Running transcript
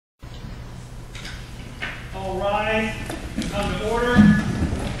All rise and come to order.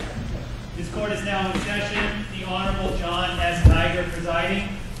 This court is now in session. The Honorable John S. Niger presiding.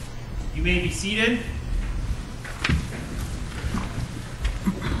 You may be seated.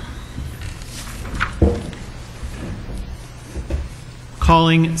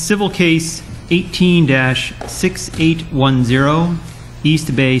 Calling civil case 18-6810,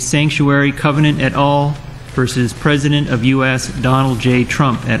 East Bay Sanctuary Covenant et al. Versus President of U.S. Donald J.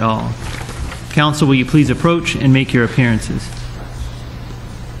 Trump et al. Counsel, will you please approach and make your appearances?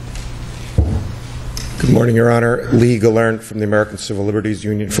 Good morning, Your Honor. Lee Galern from the American Civil Liberties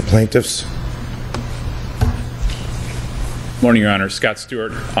Union for Plaintiffs. Morning, Your Honor. Scott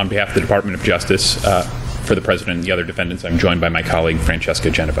Stewart on behalf of the Department of Justice. For the President and the other defendants, I'm joined by my colleague, Francesca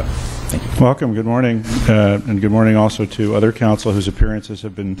Genova. Thank you. Welcome. Good morning. And good morning also to other counsel whose appearances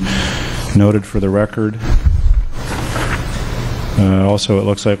have been noted for the record. Also, it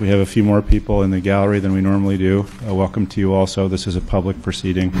looks like we have a few more people in the gallery than we normally do. Welcome to you also. This is a public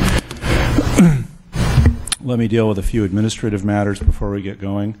proceeding. Let me deal with a few administrative matters before we get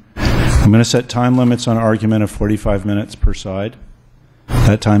going. I'm going to set time limits on argument of 45 minutes per side.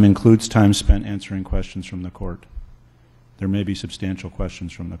 That time includes time spent answering questions from the court. There may be substantial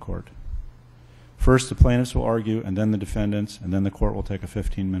questions from the court. First, the plaintiffs will argue, and then the defendants, and then the court will take a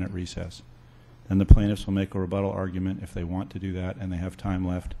 15-minute recess. Then the plaintiffs will make a rebuttal argument if they want to do that and they have time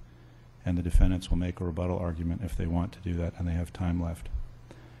left, and the defendants will make a rebuttal argument if they want to do that and they have time left.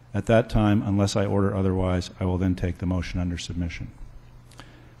 At that time, unless I order otherwise, I will then take the motion under submission.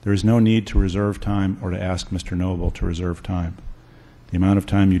 There is no need to reserve time or to ask Mr. Noble to reserve time. The amount of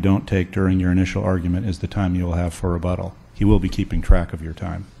time you don't take during your initial argument is the time you will have for rebuttal. He will be keeping track of your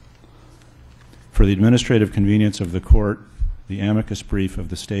time. For the administrative convenience of the court, the amicus brief of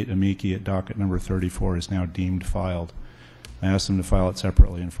the state amici at docket number 34 is now deemed filed. I asked them to file it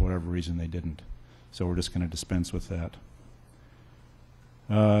separately, and for whatever reason they didn't. So we're just going to dispense with that.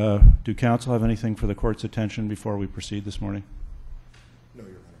 Do counsel have anything for the court's attention before we proceed this morning? No,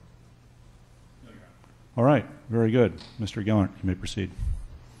 Your Honor. All right, very good. Mr. Gellert, you may proceed.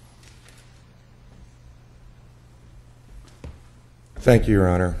 Thank you, Your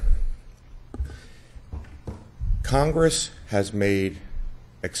Honor. Congress has made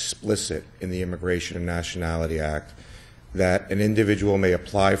explicit in the Immigration and Nationality Act that an individual may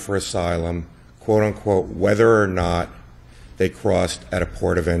apply for asylum, quote unquote, whether or not they crossed at a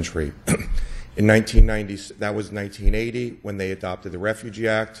port of entry. In 1990, that was 1980 when they adopted the Refugee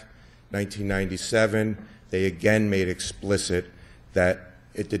Act. 1997, they again made explicit that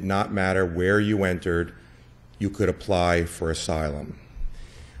it did not matter where you entered, you could apply for asylum.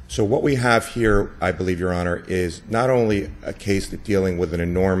 So what we have here, I believe, Your Honor, is not only a case that's dealing with an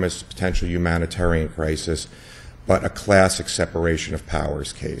enormous potential humanitarian crisis, but a classic separation of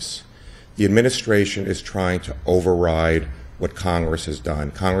powers case. The administration is trying to override what Congress has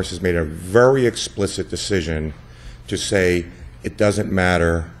done. Congress has made a very explicit decision to say it doesn't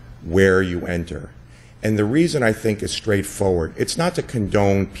matter where you enter. And the reason I think is straightforward. It's not to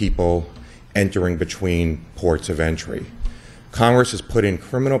condone people entering between ports of entry. Congress has put in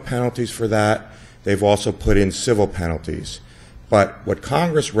criminal penalties for that. They've also put in civil penalties. But what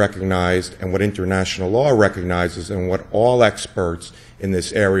Congress recognized and what international law recognizes and what all experts in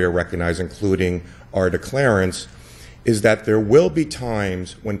this area recognize, including our declarants, is that there will be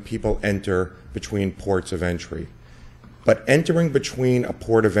times when people enter between ports of entry. But entering between a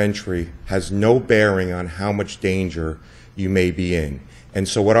port of entry has no bearing on how much danger you may be in. And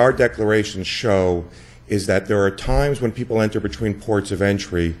so what our declarations show is that there are times when people enter between ports of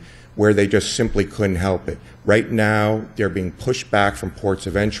entry where they just simply couldn't help it. Right now, they're being pushed back from ports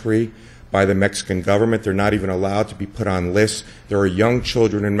of entry by the Mexican government. They're not even allowed to be put on lists. There are young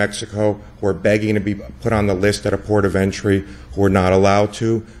children in Mexico who are begging to be put on the list at a port of entry who are not allowed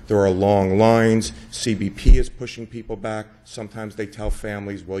to. There are long lines. CBP is pushing people back. Sometimes they tell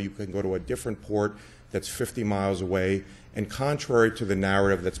families, well, you can go to a different port that's 50 miles away. And contrary to the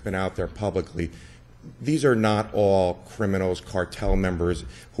narrative that's been out there publicly, these are not all criminals, cartel members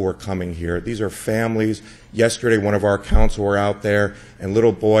who are coming here. These are families. Yesterday, one of our counsel were out there, and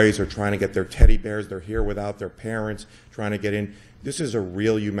little boys are trying to get their teddy bears. They're here without their parents, trying to get in. This is a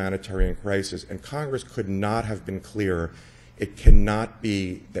real humanitarian crisis, and Congress could not have been clearer. It cannot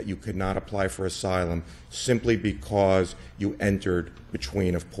be that you could not apply for asylum simply because you entered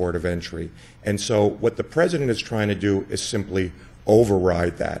between a port of entry. And so what the president is trying to do is simply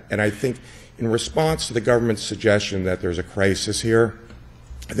override that. And I think in response to the government's suggestion that there's a crisis here,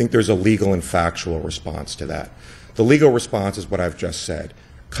 I think there's a legal and factual response to that. The legal response is what I've just said.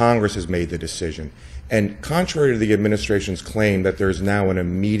 Congress has made the decision. And contrary to the administration's claim that there's now an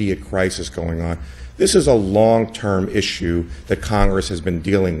immediate crisis going on, this is a long-term issue that Congress has been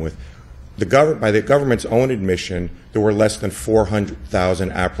dealing with. By the government's own admission, there were less than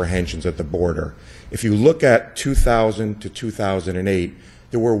 400,000 apprehensions at the border. If you look at 2000 to 2008,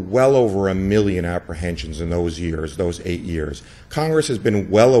 there were well over 1 million apprehensions in those years, those 8 years. Congress has been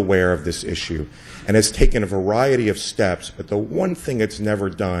well aware of this issue and has taken a variety of steps, but the one thing it's never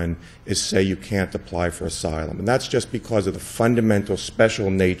done is say you can't apply for asylum. And that's just because of the fundamental special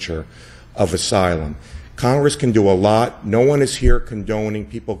nature of asylum. Congress can do a lot. No one is here condoning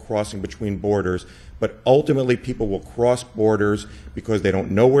people crossing between borders, but ultimately people will cross borders because they don't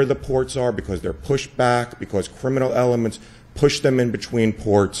know where the ports are, because they're pushed back, because criminal elements push them in between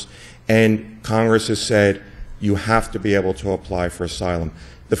ports, and Congress has said you have to be able to apply for asylum.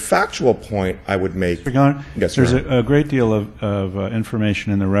 The factual point I would make... Mr. Garner, yes, there's a great deal of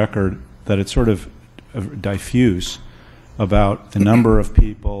information in the record that it's sort of diffuse about the number of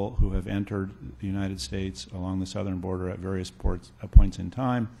people who have entered the United States along the southern border at various points in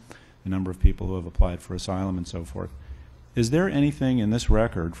time, the number of people who have applied for asylum and so forth. Is there anything in this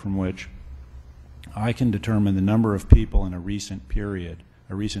record from which I can determine the number of people in a recent period,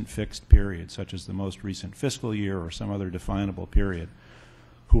 a recent fixed period, such as the most recent fiscal year or some other definable period,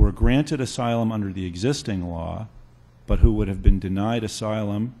 who were granted asylum under the existing law, but who would have been denied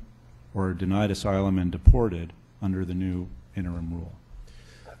asylum or denied asylum and deported under the new interim rule?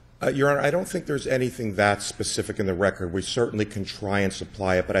 Your Honor, I don't think there's anything that specific in the record. We certainly can try and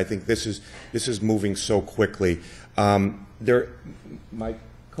supply it, but I think this is moving so quickly. My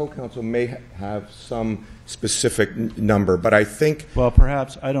co-counsel may have some specific number, but I think... Well,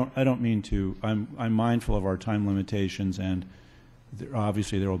 perhaps I don't mean to. I'm mindful of our time limitations, and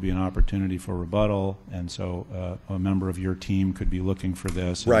obviously there will be an opportunity for rebuttal, and so a member of your team could be looking for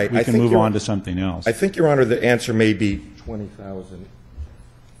this. Right. We can move on to something else. I think, Your Honor, the answer may be 20,000.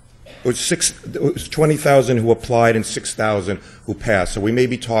 It was 20,000 who applied and 6,000 who passed. So we may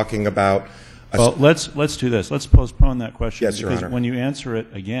be talking about... Well, let's do this. Let's postpone that question. Yes, Your Honor. Because when you answer it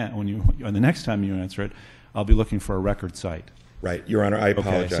again, the next time you answer it, I'll be looking for a record site. Right, Your Honor. I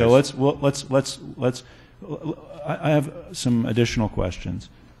apologize. Okay. So I have some additional questions.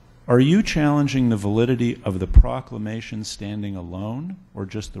 Are you challenging the validity of the proclamation standing alone, or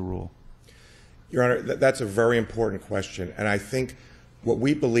just the rule? Your Honor, that's a very important question, and I think what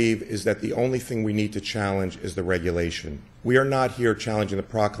we believe is that the only thing we need to challenge is the regulation. We are not here challenging the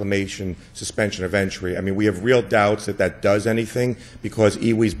proclamation suspension of entry. I mean, we have real doubts that that does anything because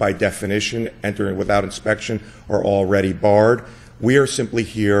EWIs, by definition, entering without inspection, are already barred. We are simply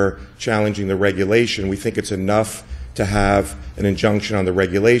here challenging the regulation. We think it's enough to have an injunction on the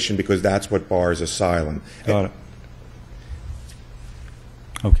regulation because that's what bars asylum. Got it.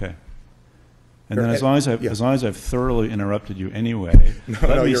 Okay. And then as long as I've thoroughly interrupted you anyway,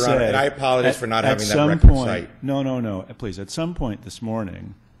 let me Your say, Honor, and I apologize for not having that record site. No, please. At some point this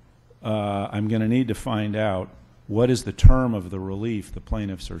morning, I'm going to need to find out what is the term of the relief the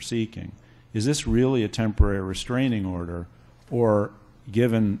plaintiffs are seeking. Is this really a temporary restraining order, or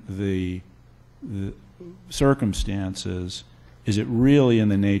given the circumstances, is it really in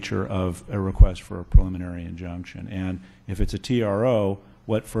the nature of a request for a preliminary injunction? And if it's a TRO,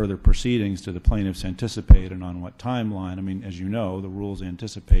 what further proceedings do the plaintiffs anticipate, and on what timeline? I mean, as you know, the rules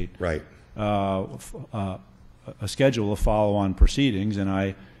anticipate a schedule of follow-on proceedings, and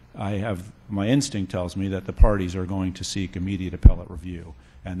I have, my instinct tells me that the parties are going to seek immediate appellate review,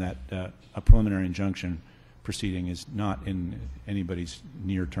 and that a preliminary injunction proceeding is not in anybody's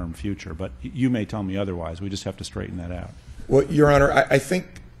near-term future. But you may tell me otherwise. We just have to straighten that out. Well, Your Honor, I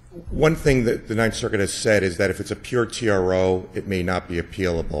think one thing that the Ninth Circuit has said is that if it's a pure TRO, it may not be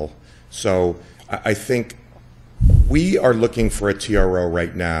appealable. So I think we are looking for a TRO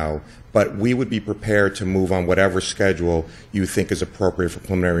right now, but we would be prepared to move on whatever schedule you think is appropriate for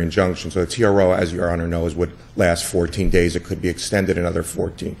preliminary injunction. So the TRO, as Your Honor knows, would last 14 days. It could be extended another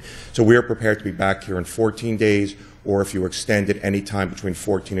 14. So we are prepared to be back here in 14 days, or if you extend it any time between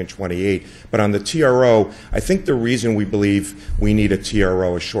 14 and 28. But on the TRO, I think the reason we believe we need a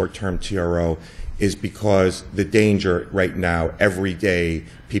TRO, a short-term TRO, is because the danger right now, every day,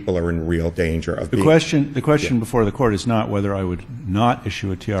 people are in real danger of being... The question before the court is not whether I would not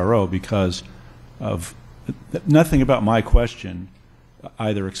issue a TRO, because of nothing about my question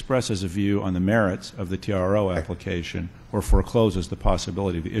either expresses a view on the merits of the TRO application or forecloses the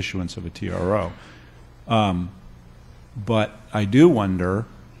possibility of the issuance of a TRO. But I do wonder,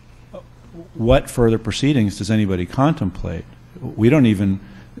 what further proceedings does anybody contemplate? We don't even,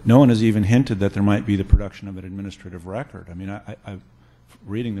 no one has even hinted that there might be the production of an administrative record. I mean,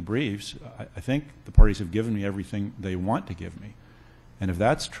 reading the briefs, I think the parties have given me everything they want to give me. And if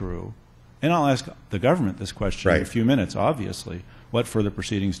that's true, and I'll ask the government this question in a few minutes, obviously, what further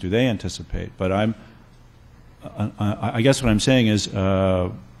proceedings do they anticipate? But I guess what I'm saying is,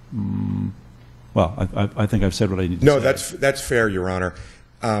 well, I think I've said what I need to say. No, that's fair, Your Honor.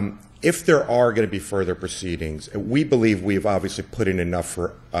 If there are going to be further proceedings, we believe we've obviously put in enough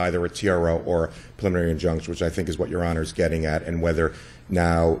for either a TRO or a preliminary injunction, which I think is what Your Honor is getting at, and whether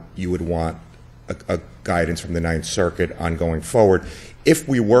now you would want a guidance from the Ninth Circuit on going forward. If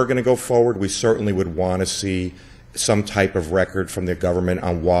we were going to go forward, we certainly would want to see some type of record from the government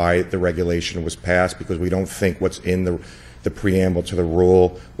on why the regulation was passed, because we don't think what's in the preamble to the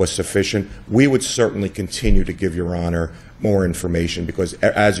rule was sufficient. We would certainly continue to give Your Honor more information because,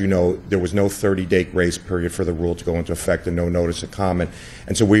 as you know, there was no 30-day grace period for the rule to go into effect and no notice of comment.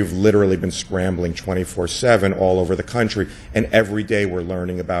 And so we've literally been scrambling 24/7 all over the country, and every day we're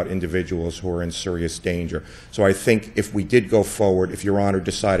learning about individuals who are in serious danger. So I think if we did go forward, if Your Honor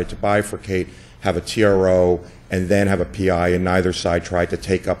decided to bifurcate, have a TRO, and then have a PI, and neither side tried to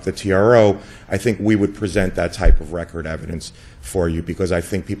take up the TRO, I think we would present that type of record evidence for you because I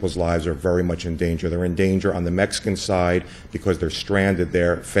think people's lives are very much in danger. They're in danger on the Mexican side because they're stranded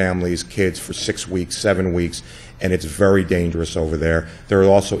there, families, kids, for 6 weeks, 7 weeks, and it's very dangerous over there. There are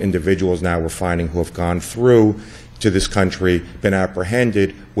also individuals now we're finding who have gone through to this country, been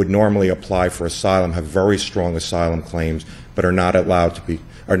apprehended, would normally apply for asylum, have very strong asylum claims, but are not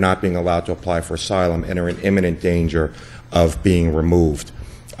being allowed to apply for asylum and are in imminent danger of being removed.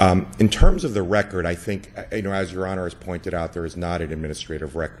 In terms of the record, I think, as Your Honor has pointed out, there is not an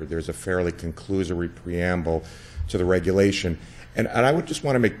administrative record. There's a fairly conclusory preamble to the regulation. And I would just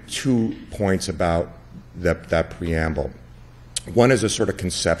want to make 2 points about that preamble. One is a sort of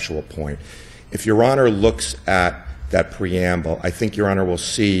conceptual point. If Your Honor looks at that preamble, I think Your Honor will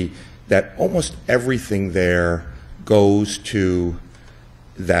see that almost everything there goes to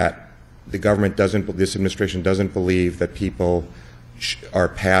that the government this administration doesn't believe that people are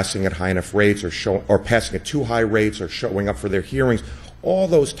passing at high enough rates or passing at too high rates or showing up for their hearings, all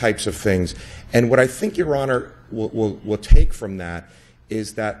those types of things. And what I think Your Honor will take from that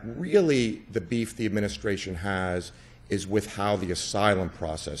is that really the beef the administration has is with how the asylum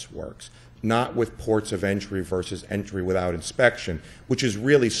process works, not with ports of entry versus entry without inspection, which is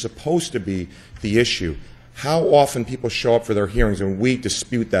really supposed to be the issue. How often people show up for their hearings, and we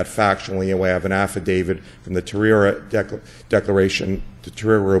dispute that factually, and we have an affidavit from the Tarira Declaration, the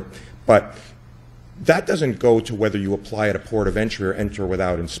Tarira Group, but that doesn't go to whether you apply at a port of entry or enter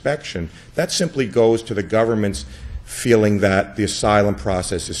without inspection. That simply goes to the government's feeling that the asylum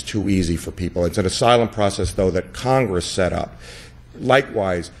process is too easy for people. It's an asylum process, though, that Congress set up.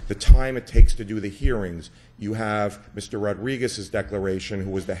 Likewise, the time it takes to do the hearings, you have Mr. Rodriguez's declaration,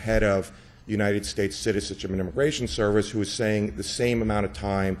 who was the head of the United States Citizenship and Immigration Service, who is saying the same amount of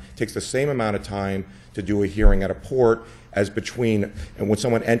time, takes the same amount of time to do a hearing at a port as between, and when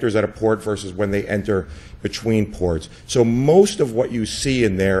someone enters at a port versus when they enter between ports. So most of what you see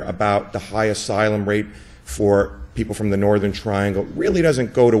in there about the high asylum rate for people from the Northern Triangle really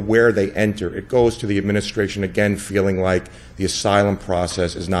doesn't go to where they enter. It goes to the administration, again, feeling like the asylum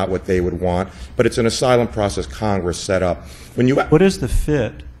process is not what they would want, but it's an asylum process Congress set up. What is the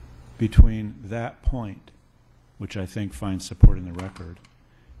fit between that point, which I think finds support in the record,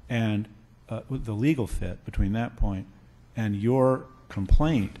 and the legal fit between that point and your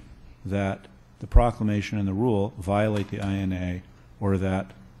complaint that the proclamation and the rule violate the INA or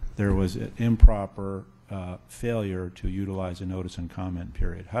that there was an improper failure to utilize a notice and comment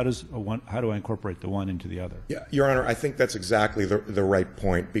period? How do I incorporate the one into the other? Yeah, Your Honor, I think that's exactly the right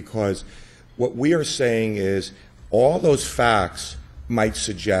point, because what we are saying is all those facts might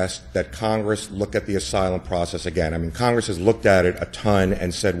suggest that Congress look at the asylum process again. I mean, Congress has looked at it a ton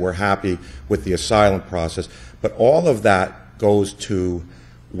and said we're happy with the asylum process, but all of that goes to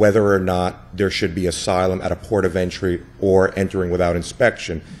whether or not there should be asylum at a port of entry or entering without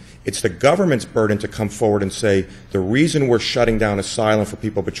inspection. It's the government's burden to come forward and say the reason we're shutting down asylum for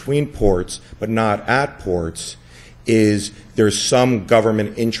people between ports but not at ports is there's some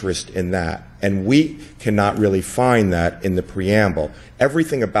government interest in that. And we cannot really find that in the preamble.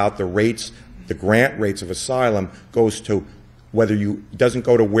 Everything about the rates, the grant rates of asylum, goes to doesn't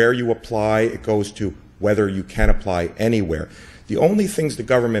go to where you apply, it goes to whether you can apply anywhere. The only things the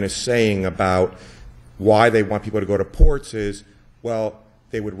government is saying about why they want people to go to ports is, well,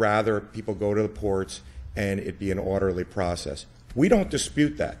 they would rather people go to the ports and it be an orderly process. We don't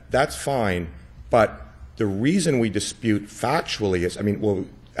dispute that. That's fine. But the reason we dispute factually is,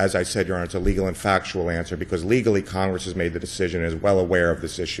 as I said, Your Honor, it's a legal and factual answer because legally Congress has made the decision and is well aware of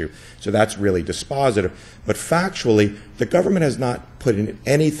this issue. So that's really dispositive. But factually, the government has not put in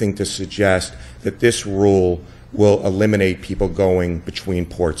anything to suggest that this rule will eliminate people going between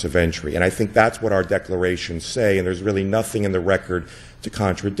ports of entry. And I think that's what our declarations say, and there's really nothing in the record to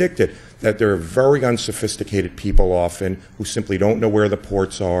contradict it, that there are very unsophisticated people often who simply don't know where the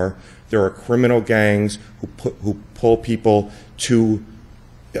ports are. There are criminal gangs who pull people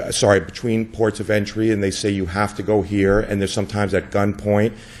between ports of entry, and they say you have to go here, and they're sometimes at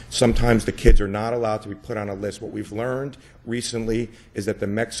gunpoint. Sometimes the kids are not allowed to be put on a list. What we've learned recently is that the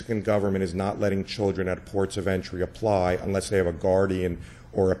Mexican government is not letting children at ports of entry apply unless they have a guardian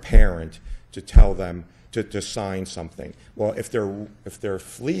or a parent to tell them to sign something. Well, if they're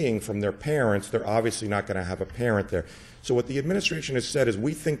fleeing from their parents, they're obviously not going to have a parent there. So what the administration has said is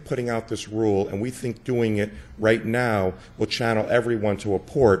we think putting out this rule and we think doing it right now will channel everyone to a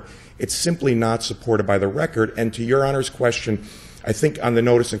port. It's simply not supported by the record. And to Your Honor's question, I think on the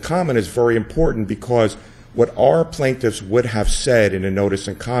notice and comment is very important because what our plaintiffs would have said in a notice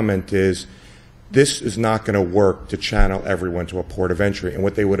and comment is this is not going to work to channel everyone to a port of entry. And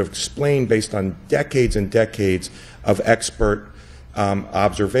what they would have explained based on decades and decades of expert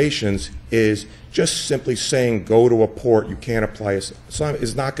observations is just simply saying go to a port, you can't apply asylum,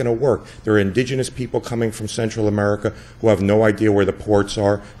 is not going to work. There are indigenous people coming from Central America who have no idea where the ports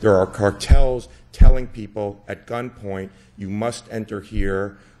are. There are cartels telling people at gunpoint, you must enter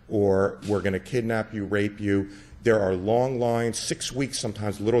here or we're going to kidnap you, rape you. There are long lines, 6 weeks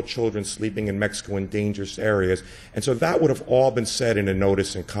sometimes, little children sleeping in Mexico in dangerous areas. And so that would have all been said in a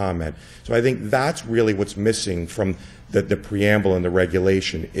notice and comment. So I think that's really what's missing from the preamble and the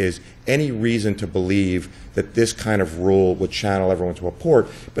regulation is any reason to believe that this kind of rule would channel everyone to a port.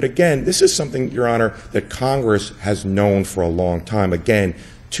 But again, this is something, Your Honor, that Congress has known for a long time. Again,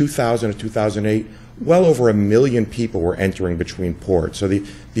 2000 to 2008, well over 1 million people were entering between ports. So the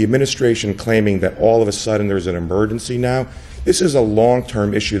administration claiming that all of a sudden there's an emergency now, this is a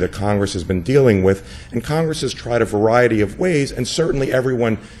long-term issue that Congress has been dealing with, and Congress has tried a variety of ways, and certainly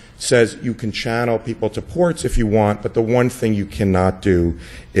everyone says you can channel people to ports if you want, but the one thing you cannot do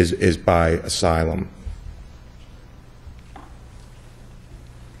is by asylum.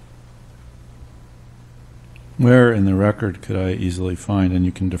 Where in the record could I easily find, and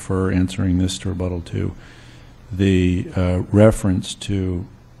you can defer answering this to rebuttal too, the reference to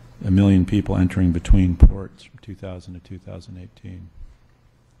 1 million people entering between ports from 2000 to 2018?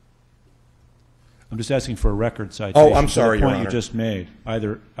 I'm just asking for a record citation. Oh, I'm sorry, for the Your point Honor. you just made,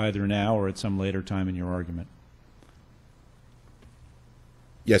 either now or at some later time in your argument.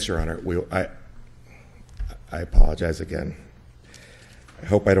 Yes, Your Honor. I apologize again. I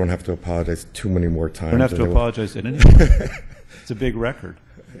hope I don't have to apologize too many more times. You don't have to apologize at any point. It's a big record.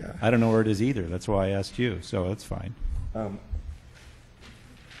 Yeah. I don't know where it is either. That's why I asked you, so that's fine.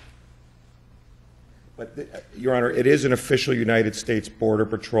 Your Honor, it is an official United States Border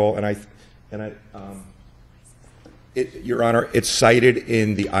Patrol, Your Honor, it's cited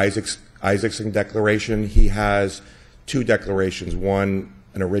in the Isaacson Declaration. He has 2 declarations, one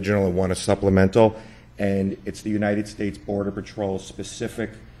an original and one a supplemental, and it's the United States Border Patrol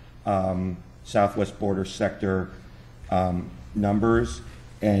specific Southwest Border Sector numbers.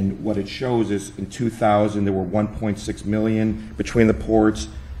 And what it shows is in 2000 there were 1.6 million between the ports.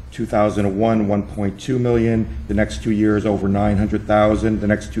 2001, 1.2 million. The next 2 years, over 900,000. The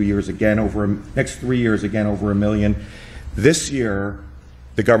next 2 years again, next 3 years again, over 1 million. This year,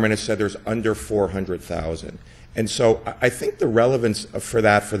 the government has said there's under 400,000. And so I think the relevance for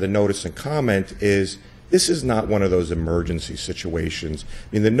that, for the notice and comment, is this is not one of those emergency situations.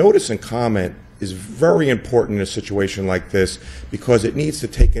 I mean, the notice and comment is very important in a situation like this because it needs to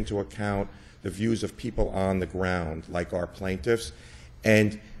take into account the views of people on the ground, like our plaintiffs.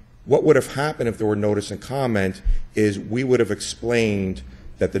 And what would have happened if there were notice and comment is we would have explained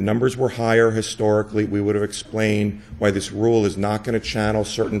that the numbers were higher historically. We would have explained why this rule is not going to channel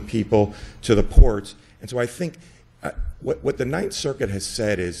certain people to the ports. And so I think what the Ninth Circuit has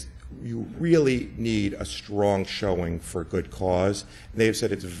said is you really need a strong showing for good cause. They have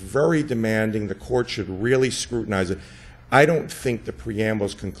said it's very demanding. The court should really scrutinize it. I don't think the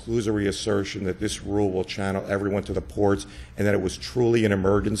preamble's conclusory assertion that this rule will channel everyone to the ports and that it was truly an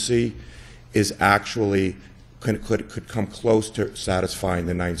emergency is actually could come close to satisfying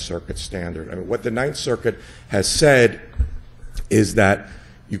the Ninth Circuit standard. I mean, what the Ninth Circuit has said is that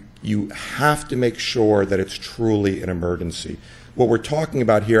you have to make sure that it's truly an emergency. What we're talking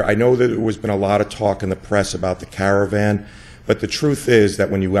about here, I know that there has been a lot of talk in the press about the caravan, But the truth is that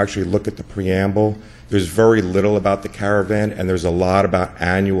when you actually look at the preamble, there's very little about the caravan, and there's a lot about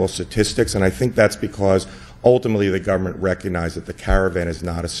annual statistics, and I think that's because ultimately the government recognized that the caravan is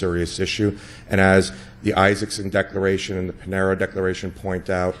not a serious issue. And as the Isaacson Declaration and the Panera Declaration point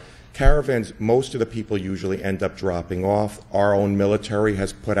out, caravans, most of the people usually end up dropping off. Our own military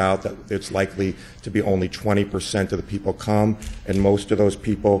has put out that it's likely to be only 20% of the people come, and most of those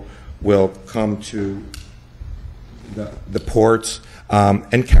people will come to the ports.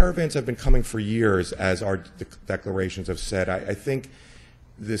 And caravans have been coming for years, as our declarations have said. I think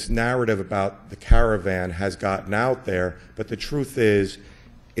this narrative about the caravan has gotten out there, but the truth is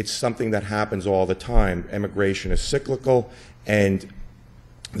it's something that happens all the time. Immigration is cyclical, and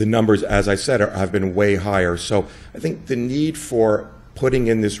the numbers, as I said, have been way higher. So I think the need for putting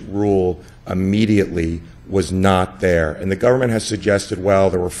in this rule immediately was not there. And the government has suggested, well,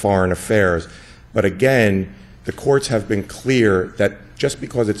 there were foreign affairs. But again, the courts have been clear that just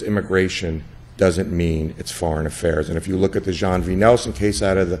because it's immigration doesn't mean it's foreign affairs. And if you look at the Jean V. Nelson case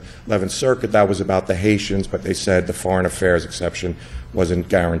out of the 11th Circuit, that was about the Haitians, but they said the foreign affairs exception wasn't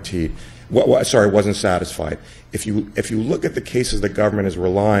guaranteed. Wasn't satisfied. If you look at the cases the government is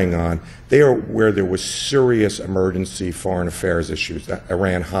relying on, they are where there was serious emergency foreign affairs issues, the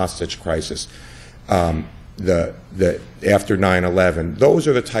Iran hostage crisis, after 9/11. Those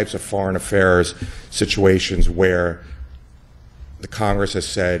are the types of foreign affairs situations where the Congress has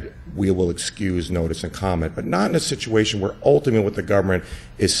said we will excuse notice and comment, but not in a situation where ultimately what the government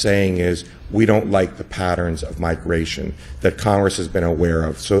is saying is we don't like the patterns of migration that Congress has been aware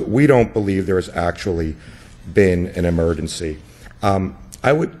of. So we don't believe there has actually been an emergency.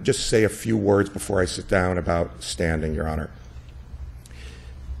 I would just say a few words before I sit down about standing, Your Honor.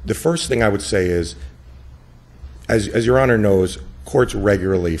 The first thing I would say is, as Your Honor knows, courts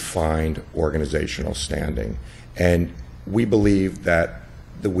regularly find organizational standing, and we believe that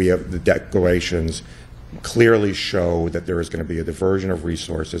we have the declarations clearly show that there is going to be a diversion of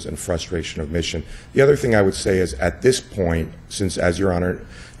resources and frustration of mission. The other thing I would say is at this point, since as Your Honor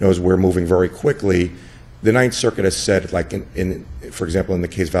knows we're moving very quickly, the Ninth Circuit has said, like for example in the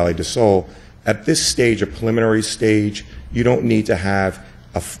case Valley de Sol, at this stage, a preliminary stage, you don't need to have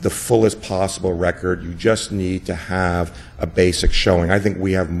the fullest possible record. You just need to have a basic showing. I think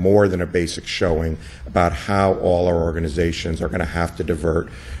we have more than a basic showing about how all our organizations are going to have to divert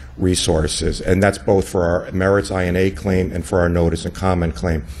resources, and that's both for our merits INA claim and for our notice and comment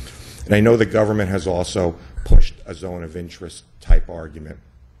claim. And I know the government has also pushed a zone of interest type argument.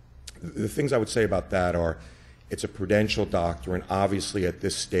 The things I would say about that are it's a prudential doctrine. Obviously at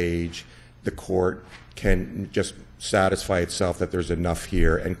this stage the court can just satisfy itself that there's enough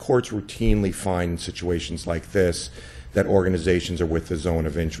here, and courts routinely find in situations like this that organizations are with the zone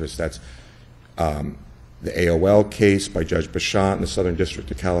of interest. That's the AOL case by Judge Beshant in the Southern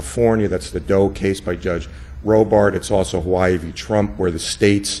District of California. That's the Doe case by Judge Robart. It's also Hawaii v. Trump, where the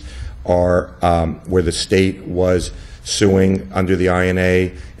states are where the state was suing under the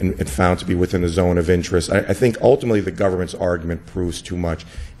INA and found to be within the zone of interest. I think ultimately the government's argument proves too much.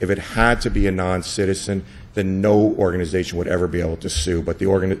 If it had to be a non-citizen, then no organization would ever be able to sue. But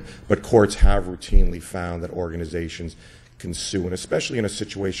courts have routinely found that organizations can sue, and especially in a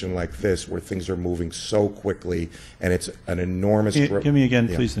situation like this where things are moving so quickly and it's an enormous... Give me again,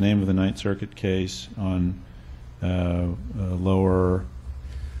 please, the name of the Ninth Circuit case on lower...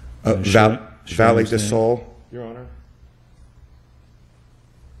 Valley de Sol, Your Honor.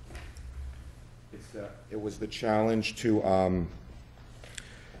 It was the challenge to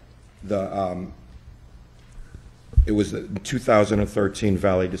it was the 2013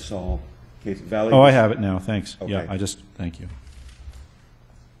 Valley de Sol case. I have it now. Thanks. Okay. Yeah, thank you.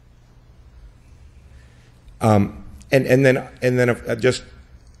 And then just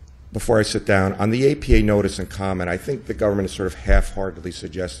before I sit down, on the APA notice and comment, I think the government is sort of half-heartedly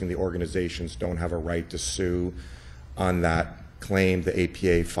suggesting the organizations don't have a right to sue on that claim, the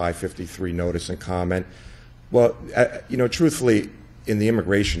APA 553 notice and comment. Well, truthfully, in the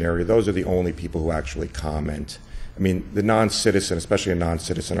immigration area, those are the only people who actually comment. I mean, the non-citizen, especially a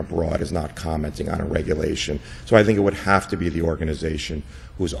non-citizen abroad, is not commenting on a regulation. So I think it would have to be the organization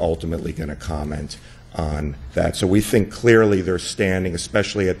who's ultimately going to comment on that. So we think clearly they're standing,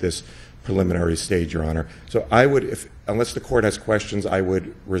 especially at this preliminary stage, Your Honor. So I would, unless the court has questions, I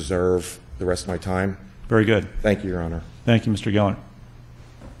would reserve the rest of my time. Very good. Thank you, Your Honor. Thank you, Mr. Geller.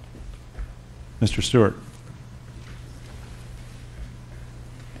 Mr. Stewart.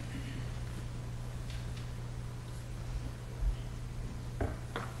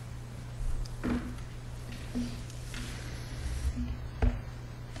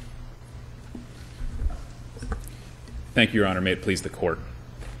 Thank you, Your Honor. May it please the Court.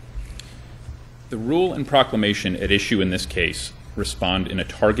 The rule and proclamation at issue in this case respond in a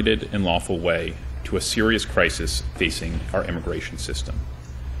targeted and lawful way to a serious crisis facing our immigration system.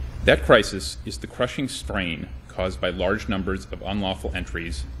 That crisis is the crushing strain caused by large numbers of unlawful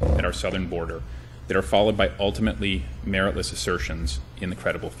entries at our southern border that are followed by ultimately meritless assertions in the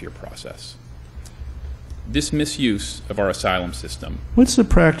credible fear process. This misuse of our asylum system. What's the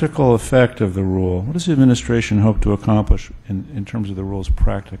practical effect of the rule? What does the administration hope to accomplish in terms of the rule's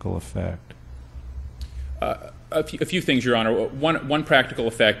practical effect? A few things, Your Honor. One practical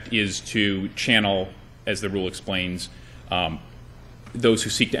effect is to channel, as the rule explains, those who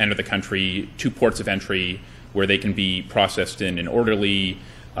seek to enter the country to ports of entry where they can be processed in an orderly,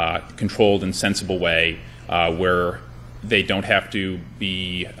 controlled, and sensible way, where they don't have to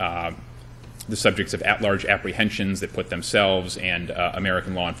be the subjects of at-large apprehensions that put themselves and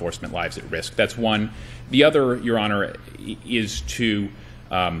American law enforcement lives at risk. That's one. The other, Your Honor, is to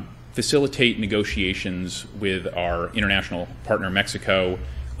facilitate negotiations with our international partner Mexico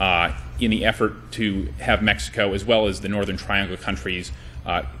in the effort to have Mexico, as well as the Northern Triangle countries,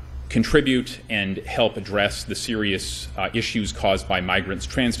 contribute and help address the serious issues caused by migrants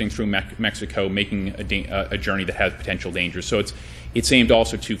transiting through Mexico, making a journey that has potential dangers. So it's aimed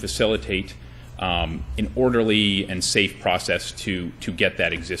also to facilitate an orderly and safe process to get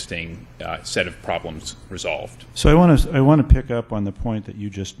that existing set of problems resolved. So I want to pick up on the point that you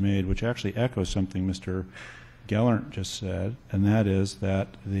just made, which actually echoes something Mr. Gellert just said, and that is that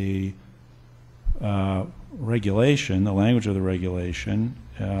the regulation, the language of the regulation,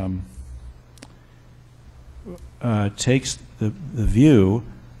 takes the view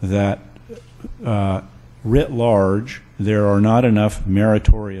that writ large, there are not enough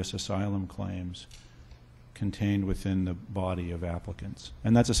meritorious asylum claims contained within the body of applicants.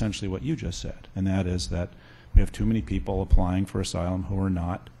 And that's essentially what you just said, and that is that we have too many people applying for asylum who are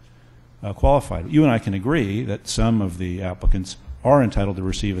not qualified. You and I can agree that some of the applicants are entitled to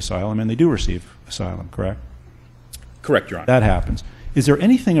receive asylum, and they do receive asylum, correct? Correct, Your Honor. That happens. Is there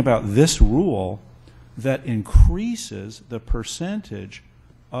anything about this rule that increases the percentage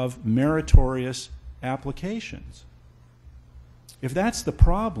of meritorious applications? If that's the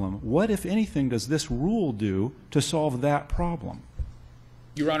problem, what, if anything, does this rule do to solve that problem?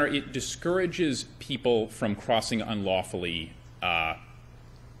 Your Honor, it discourages people from crossing unlawfully and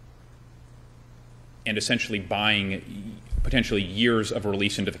essentially buying potentially years of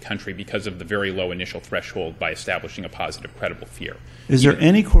release into the country because of the very low initial threshold by establishing a positive credible fear. Is there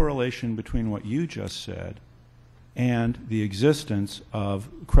any correlation between what you just said and the existence of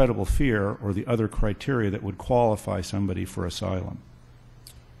credible fear or the other criteria that would qualify somebody for asylum?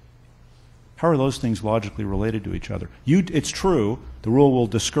 How are those things logically related to each other? It's true, the rule will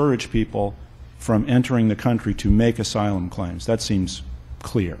discourage people from entering the country to make asylum claims. That seems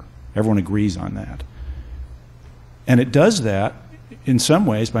clear. Everyone agrees on that. And it does that in some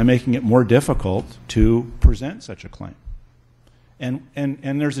ways by making it more difficult to present such a claim. And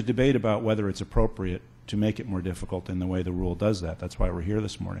there's a debate about whether it's appropriate to make it more difficult in the way the rule does that. That's why we're here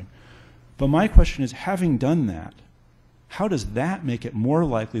this morning. But my question is, having done that, how does that make it more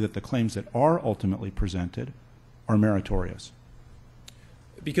likely that the claims that are ultimately presented are meritorious?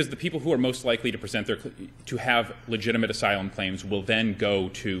 Because the people who are most likely to have legitimate asylum claims will then go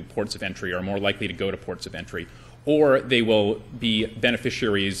to ports of entry, or are more likely to go to ports of entry, or they will be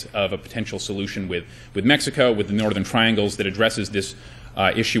beneficiaries of a potential solution with Mexico, with the Northern Triangles that addresses this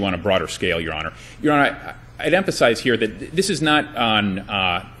issue on a broader scale, Your Honor. Your Honor, I'd emphasize here that this is not on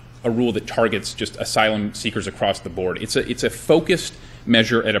a rule that targets just asylum seekers across the board. It's a focused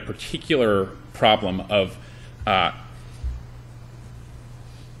measure at a particular problem of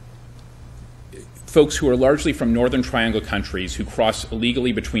folks who are largely from Northern Triangle countries who cross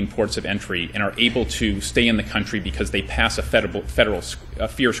illegally between ports of entry and are able to stay in the country because they pass a federal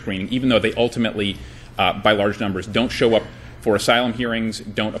fear screening, even though they ultimately, by large numbers, don't show up for asylum hearings,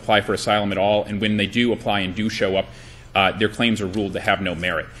 don't apply for asylum at all, and when they do apply and do show up, their claims are ruled to have no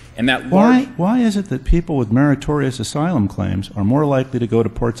merit. And that why is it that people with meritorious asylum claims are more likely to go to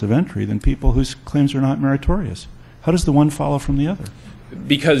ports of entry than people whose claims are not meritorious? How does the one follow from the other?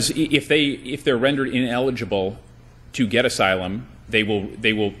 Because if they're rendered ineligible to get asylum, they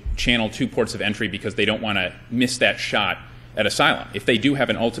will channel to ports of entry because they don't want to miss that shot at asylum. If they do have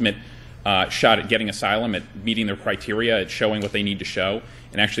an ultimate shot at getting asylum, at meeting their criteria, at showing what they need to show,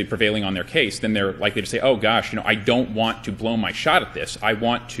 and actually prevailing on their case, then they're likely to say, oh gosh, I don't want to blow my shot at this. I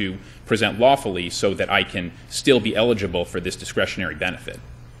want to present lawfully so that I can still be eligible for this discretionary benefit.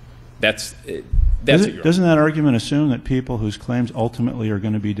 Doesn't that argument assume that people whose claims ultimately are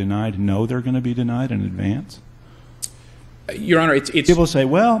going to be denied know they're going to be denied in advance? Your Honor, it's people say,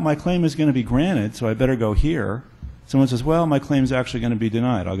 well, my claim is going to be granted, so I better go here. Someone says, well, my claim is actually going to be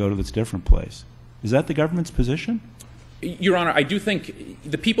denied. I'll go to this different place. Is that the government's position? Your Honor, I do think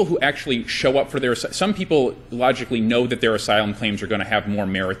the people who actually show up for their, some people logically know that their asylum claims are going to have more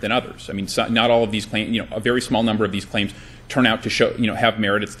merit than others. I mean, not all of these claims, a very small number of these claims turn out to show, have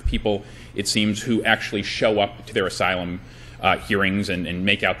merit. It's the people, it seems, who actually show up to their asylum hearings and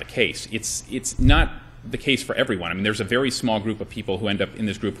make out the case. It's not the case for everyone. I mean, there's a very small group of people who end up in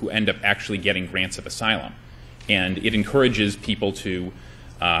this group who end up actually getting grants of asylum. And it encourages people to,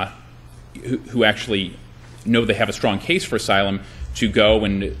 who actually know they have a strong case for asylum, to go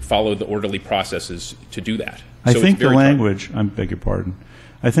and follow the orderly processes to do that. I think the language, I beg your pardon,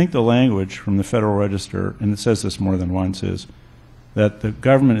 I think the language from the Federal Register, and it says this more than once, is that the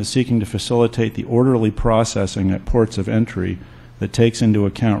government is seeking to facilitate the orderly processing at ports of entry that takes into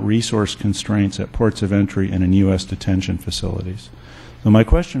account resource constraints at ports of entry and in U.S. detention facilities. So my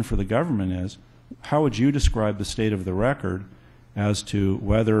question for the government is, how would you describe the state of the record as to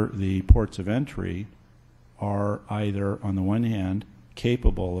whether the ports of entry are either, on the one hand,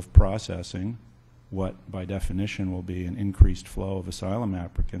 capable of processing what by definition will be an increased flow of asylum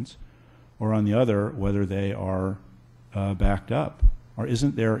applicants, or on the other, whether they are backed up? Or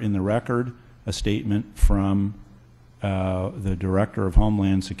isn't there in the record a statement from the Director of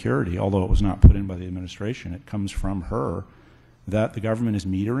Homeland Security, although it was not put in by the administration, it comes from her, that the government is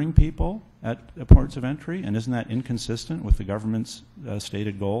metering people at ports of entry? And isn't that inconsistent with the government's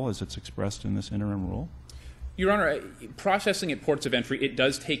stated goal as it's expressed in this interim rule? Your Honor, processing at ports of entry, it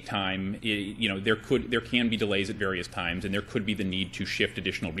does take time. There can be delays at various times, and there could be the need to shift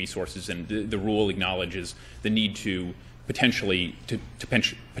additional resources. And the rule acknowledges the need to potentially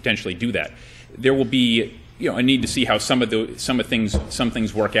do that. There will be a need to see how some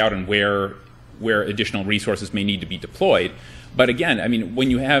things work out and where additional resources may need to be deployed. But again, I mean,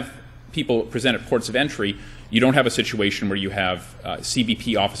 when you have people present at ports of entry, you don't have a situation where you have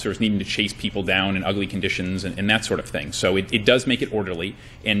CBP officers needing to chase people down in ugly conditions and that sort of thing. So it does make it orderly,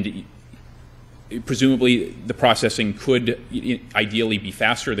 and presumably the processing could ideally be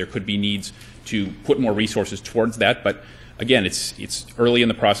faster. There could be needs to put more resources towards that. But again, it's early in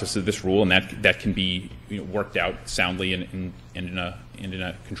the process of this rule, and that can be worked out soundly and in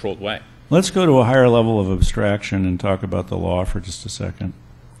a controlled way. Let's go to a higher level of abstraction and talk about the law for just a second.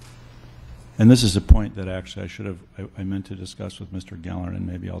 And this is a point that actually I meant to discuss with Mr. Gellern, and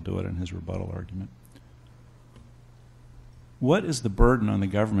maybe I'll do it in his rebuttal argument. What is the burden on the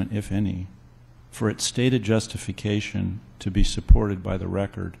government, if any, for its stated justification to be supported by the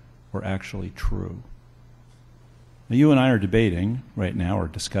record or actually true? Now, you and I are debating right now, or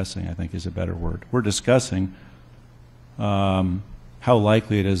discussing, I think is a better word. We're discussing how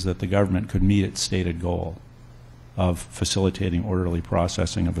likely it is that the government could meet its stated goal of facilitating orderly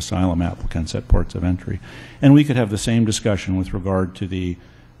processing of asylum applicants at ports of entry. And we could have the same discussion with regard to the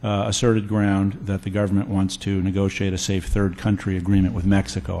asserted ground that the government wants to negotiate a safe third country agreement with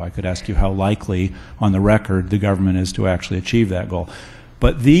Mexico. I could ask you how likely, on the record, the government is to actually achieve that goal.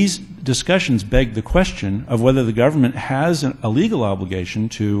 But these discussions beg the question of whether the government has a legal obligation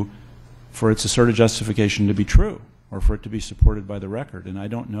for its asserted justification to be true, or for it to be supported by the record. And I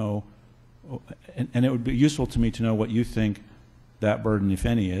don't know, and it would be useful to me to know what you think that burden, if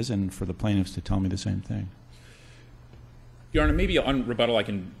any, is, and for the plaintiffs to tell me the same thing. Your Honor, maybe on rebuttal I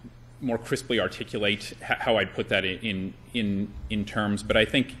can more crisply articulate how I'd put that in terms, but I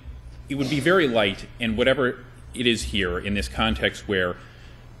think it would be very light, and whatever it is here in this context where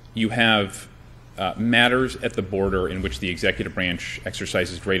you have matters at the border in which the executive branch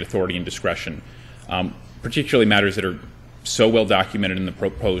exercises great authority and discretion, particularly matters that are so well documented in the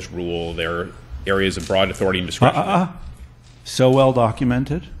proposed rule. There are areas of broad authority and discretion. So well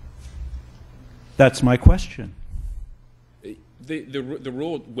documented? That's my question. The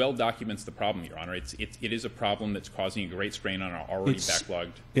rule well documents the problem, Your Honor. It is a problem that's causing a great strain on our already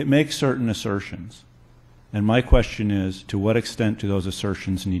backlogged. It makes certain assertions. And my question is, to what extent do those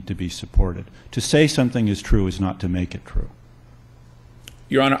assertions need to be supported? To say something is true is not to make it true.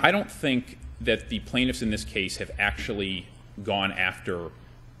 Your Honor, I don't think that the plaintiffs in this case have actually gone after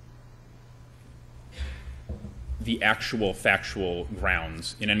the actual factual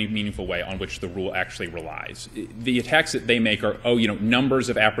grounds in any meaningful way on which the rule actually relies. The attacks that they make are, numbers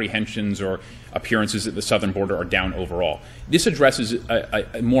of apprehensions or appearances at the southern border are down overall. This addresses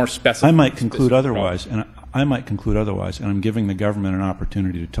a more specific... I might conclude otherwise, and I'm giving the government an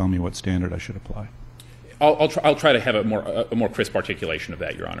opportunity to tell me what standard I should apply. I'll try to have a more crisp articulation of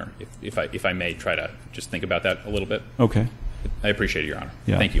that, Your Honor, if I may try to just think about that a little bit. Okay. I appreciate it, Your Honor.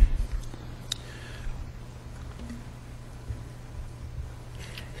 Yeah. Thank you.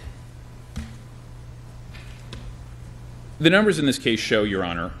 The numbers in this case show, Your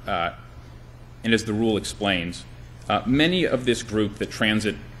Honor, and as the rule explains, many of this group that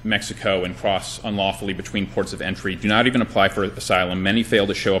transit Mexico and cross unlawfully between ports of entry do not even apply for asylum. Many fail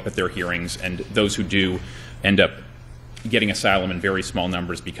to show up at their hearings, and those who do end up getting asylum in very small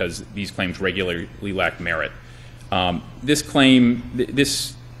numbers because these claims regularly lack merit.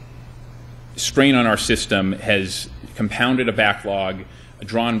 This strain on our system has compounded a backlog,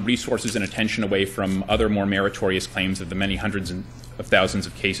 drawn resources and attention away from other more meritorious claims of the many hundreds of thousands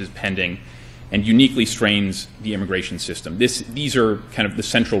of cases pending, and uniquely strains the immigration system. These are kind of the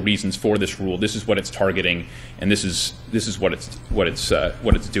central reasons for this rule. This is what it's targeting, and this is what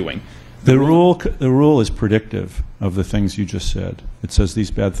it's doing. The rule is predictive of the things you just said. It says these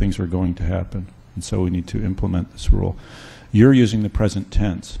bad things are going to happen, and so we need to implement this rule. You're using the present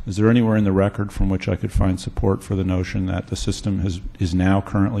tense. Is there anywhere in the record from which I could find support for the notion that the system is now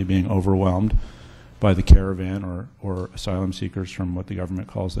currently being overwhelmed by the caravan or asylum seekers from what the government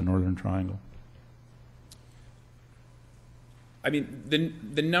calls the Northern Triangle? I mean,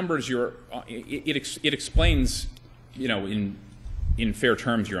 the numbers it explains, in fair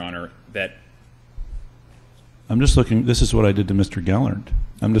terms, Your Honor, that I'm just looking. This is what I did to Mr. Gellert.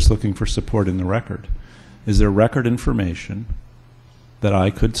 I'm just looking for support in the record. Is there record information that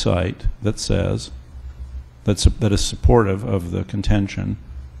I could cite that says that is supportive of the contention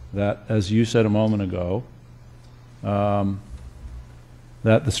that, as you said a moment ago, that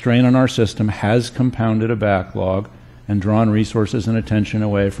the strain on our system has compounded a backlog and drawn resources and attention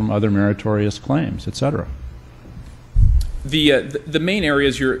away from other meritorious claims, et cetera? The main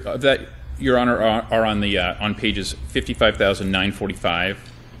areas that, Your Honor, are on pages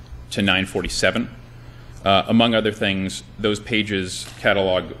 55,945 to 947. Among other things, those pages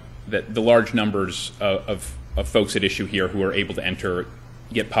catalog that the large numbers of folks at issue here who are able to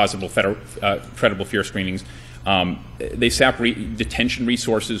get positive credible fear screenings. They sap detention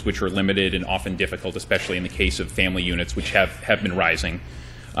resources, which are limited and often difficult, especially in the case of family units, which have been rising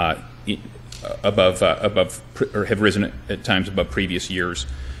above or have risen at times above previous years.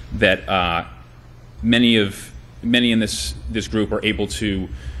 That many in this group are able to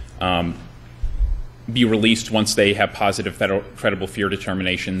be released once they have positive credible fear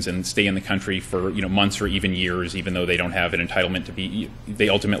determinations and stay in the country for months or even years, even though they don't have an entitlement to be. They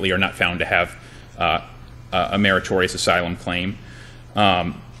ultimately are not found to have a meritorious asylum claim.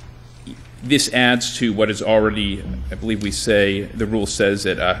 This adds to what is already, I believe the rule says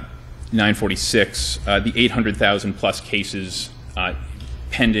at 946, the 800,000 plus cases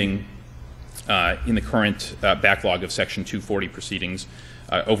pending in the current backlog of Section 240 proceedings,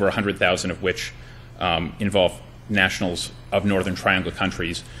 over 100,000 of which involve nationals of Northern Triangle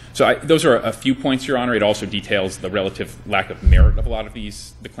countries. So those are a few points, Your Honor. It also details the relative lack of merit of a lot of the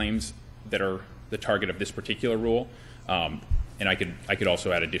claims that are the target of this particular rule. And I could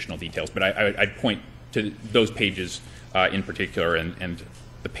also add additional details, but I'd point to those pages in particular and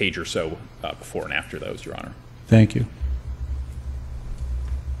the page or so before and after those, Your Honor. Thank you.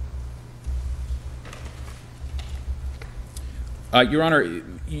 Your Honor,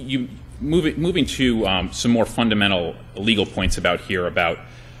 moving to some more fundamental legal points about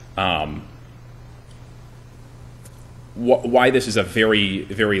why this is a very,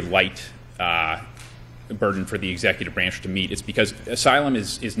 very light burden for the executive branch to meet. It's because asylum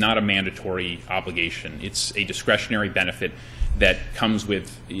is not a mandatory obligation. It's a discretionary benefit that comes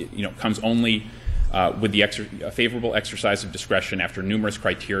comes only with a favorable exercise of discretion after numerous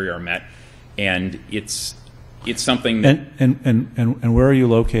criteria are met, and it's something that... And where are you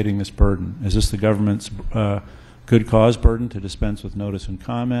locating this burden? Is this the government's good cause burden to dispense with notice and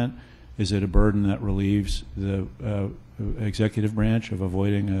comment? Is it a burden that relieves the executive branch of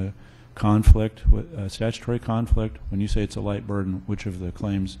avoiding a conflict, a statutory conflict? When you say it's a light burden, which of the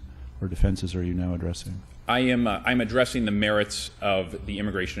claims or defenses are you now addressing? I'm addressing the merits of the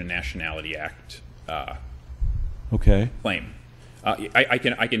Immigration and Nationality Act claim. I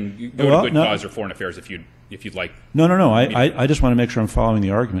can go to good cause or foreign affairs if you'd like. No. I just want to make sure I'm following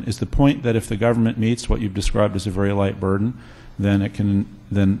the argument. Is the point that if the government meets what you've described as a very light burden, then it can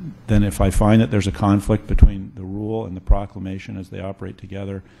then if I find that there's a conflict between the rule and the proclamation as they operate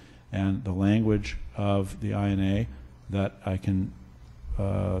together and the language of the INA, that I can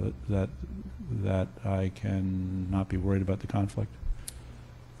that I can not be worried about the conflict?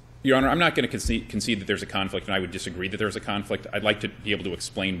 Your Honor, I'm not going to concede that there's a conflict, and I would disagree that there's a conflict. I'd like to be able to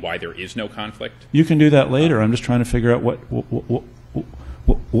explain why there is no conflict. You can do that later. I'm just trying to figure out what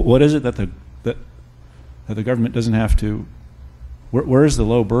is it that the government doesn't have to. Where is the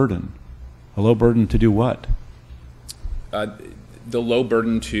low burden? A low burden to do what? The low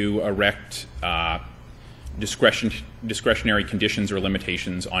burden to erect discretionary conditions or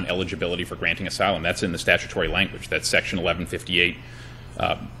limitations on eligibility for granting asylum. That's in the statutory language. That's Section 1158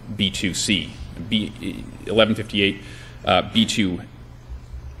 B2C. 1158 B2A,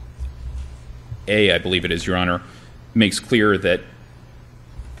 I believe it is, Your Honor, makes clear that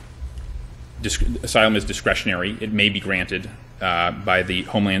asylum is discretionary. It may be granted by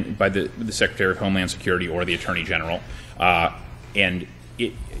the Secretary of Homeland Security or the Attorney General, and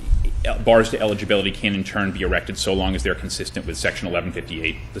bars to eligibility can in turn be erected so long as they're consistent with Section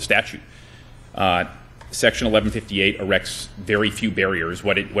 1158, the statute. Section 1158 erects very few barriers.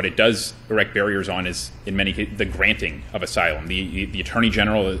 What it does erect barriers on is, in many cases, the granting of asylum. The Attorney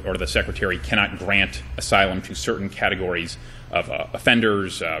General or the Secretary cannot grant asylum to certain categories of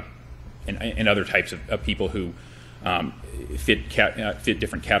offenders and other types of people who fit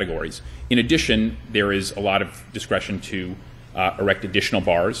different categories. In addition, there is a lot of discretion to erect additional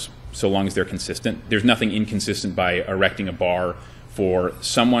bars so long as they're consistent. There's nothing inconsistent by erecting a bar for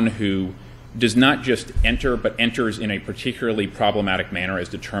someone who does not just enter, but enters in a particularly problematic manner as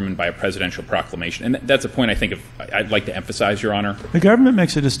determined by a presidential proclamation. And that's a point I think I'd like to emphasize, Your Honor. The government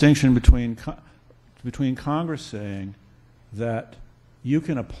makes a distinction between Congress saying that you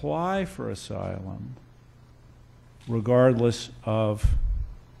can apply for asylum regardless of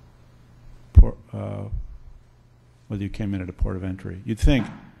whether you came in at a port of entry. You'd think,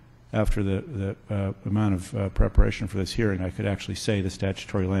 after the amount of preparation for this hearing, I could actually say the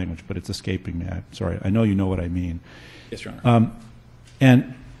statutory language, but it's escaping me. I'm sorry. I know you know what I mean. Yes, Your Honor.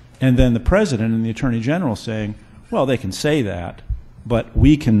 And then the President and the Attorney General saying, well, they can say that, but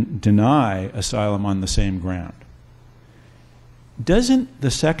we can deny asylum on the same ground. Doesn't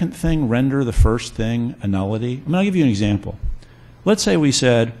the second thing render the first thing a nullity? I mean, I'll give you an example. Let's say we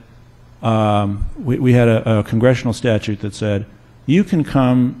said, we had a congressional statute that said, you can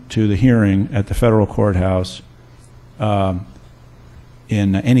come to the hearing at the federal courthouse in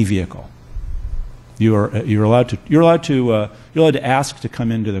any vehicle. You're allowed to ask to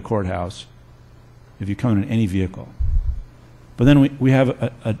come into the courthouse if you come in any vehicle. But then we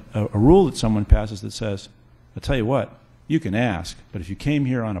have a rule that someone passes that says, I'll tell you what, you can ask, but if you came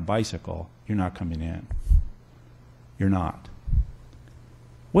here on a bicycle, you're not coming in. You're not.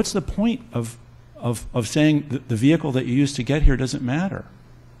 What's the point of saying that the vehicle that you used to get here doesn't matter?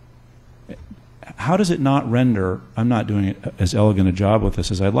 How does it not render, I'm not doing as elegant a job with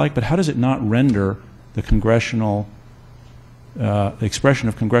this as I'd like, but how does it not render the congressional, expression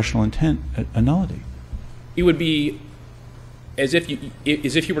of congressional intent a nullity? It would be as if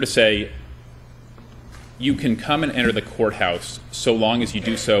you were to say, you can come and enter the courthouse so long as you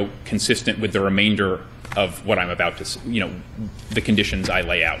do so consistent with the remainder of what I'm about to, the conditions I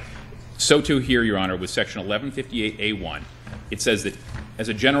lay out. So too here, Your Honor, with Section 1158A1, it says that as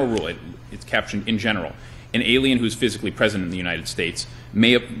a general rule, it's captioned in general, an alien who is physically present in the United States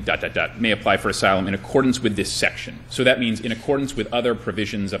may apply for asylum in accordance with this section. So that means in accordance with other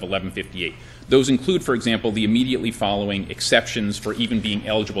provisions of 1158. Those include, for example, the immediately following exceptions for even being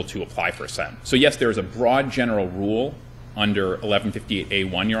eligible to apply for asylum. So yes, there is a broad general rule under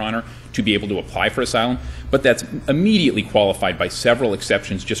 1158A1, Your Honor, to be able to apply for asylum, but that's immediately qualified by several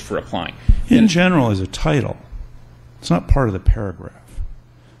exceptions just for applying. In general is a title. It's not part of the paragraph.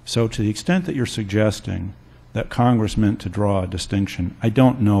 So to the extent that you're suggesting that Congress meant to draw a distinction, I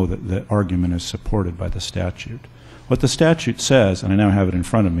don't know that the argument is supported by the statute. What the statute says, and I now have it in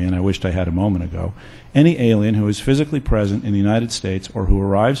front of me, and I wished I had a moment ago, any alien who is physically present in the United States or who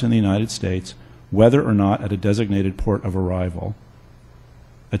arrives in the United States, whether or not at a designated port of arrival,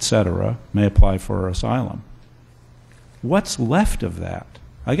 etc., may apply for asylum. What's left of that?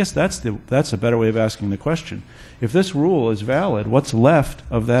 I guess that's a better way of asking the question. If this rule is valid, what's left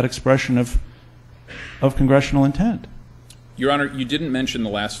of that expression of congressional intent? Your Honor, you didn't mention the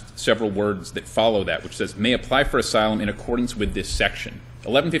last several words that follow that, which says, may apply for asylum in accordance with this section.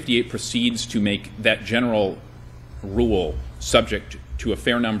 1158 proceeds to make that general rule subject to a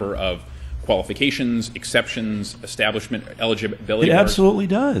fair number of qualifications, exceptions, establishment, eligibility. It absolutely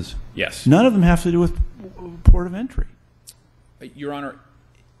does. Yes. None of them have to do with port of entry. Your Honor,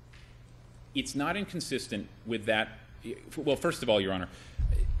 it's not inconsistent with that. Well, first of all, Your Honor,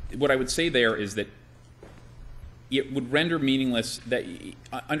 what I would say there is that it would render meaningless that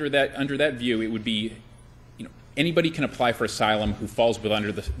under that view, it would be, anybody can apply for asylum who falls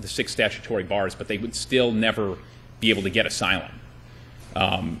under the 6 statutory bars, but they would still never be able to get asylum.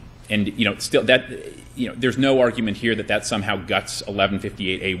 And still that there's no argument here that somehow guts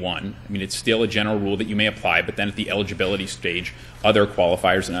 1158A1. I mean, it's still a general rule that you may apply, but then at the eligibility stage, other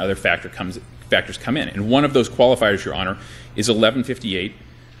qualifiers and other factors come in. And one of those qualifiers, Your Honor, is 1158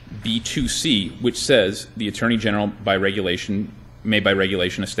 B2C, which says the Attorney General may by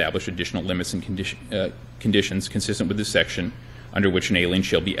regulation establish additional limits and conditions consistent with this section under which an alien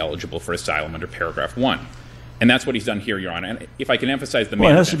shall be eligible for asylum under paragraph 1. And that's what he's done here, Your Honor. And if I can emphasize the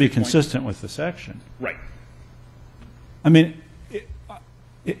well, it has to be consistent with the section. Right. I mean,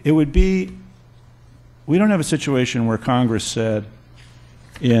 it would be, we don't have a situation where Congress said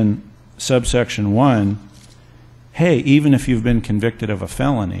in subsection 1, hey, even if you've been convicted of a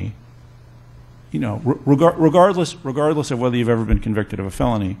felony, you know, regardless of whether you've ever been convicted of a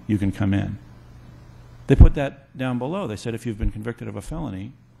felony, you can come in. They put that down below. They said if you've been convicted of a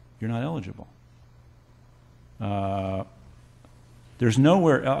felony, you're not eligible. There's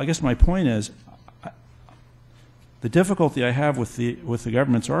nowhere, I guess my point is, the difficulty I have with the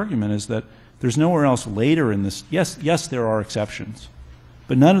government's argument is that there's nowhere else later in this. Yes, there are exceptions,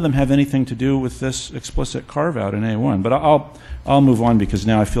 but none of them have anything to do with this explicit carve out in A1. But I'll move on because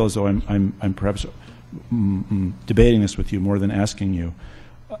now I feel as though I'm perhaps debating this with you more than asking you.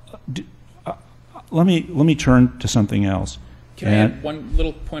 Let me turn to something else. Can I add one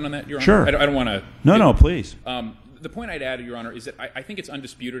little point on that, Your Honor? Sure. I don't want to. No, please. The point I'd add, Your Honor, is that I think it's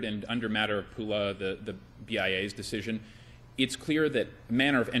undisputed, and under matter of Pula, the BIA's decision, it's clear that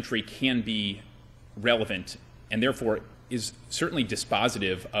manner of entry can be relevant and therefore is certainly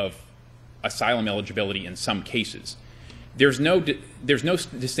dispositive of asylum eligibility in some cases. There's no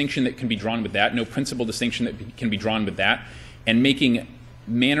distinction that can be drawn with that, no principal distinction that can be drawn with that, and making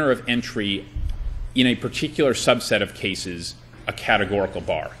manner of entry in a particular subset of cases a categorical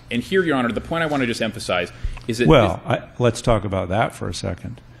bar. And here, Your Honor, the point I want to just emphasize is that... Well, let's talk about that for a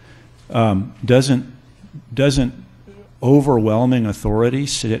second. Doesn't overwhelming authority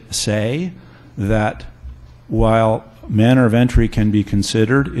say that while manner of entry can be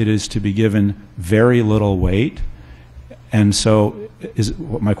considered, it is to be given very little weight? And so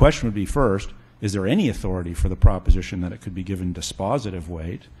my question would be first, is there any authority for the proposition that it could be given dispositive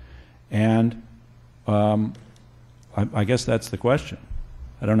weight? And I guess that's the question.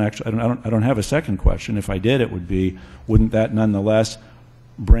 I don't have a second question. If I did, it would be, wouldn't that nonetheless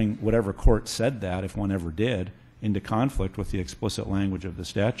bring whatever court said that, if one ever did, into conflict with the explicit language of the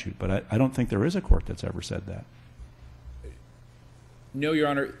statute? But I don't think there is a court that's ever said that. No, Your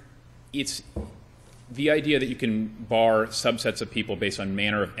Honor. It's the idea that you can bar subsets of people based on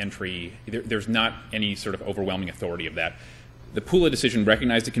manner of entry. There's not any sort of overwhelming authority of that. The Pula decision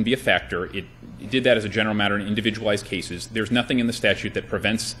recognized it can be a factor. It did that as a general matter in individualized cases. There's nothing in the statute that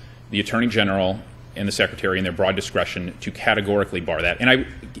prevents the Attorney General and the Secretary in their broad discretion to categorically bar that. And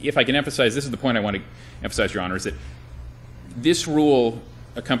if I can emphasize, this is the point I want to emphasize, Your Honor, is that this rule,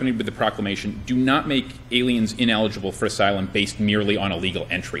 accompanied with the proclamation, do not make aliens ineligible for asylum based merely on illegal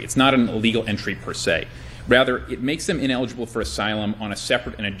entry. It's not an illegal entry per se. Rather, it makes them ineligible for asylum on a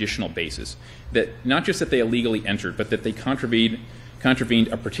separate and additional basis. That not just that they illegally entered, but that they contravened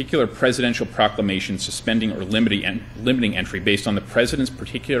a particular presidential proclamation suspending or limiting entry based on the president's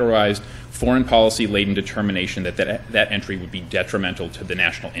particularized foreign policy-laden determination that entry would be detrimental to the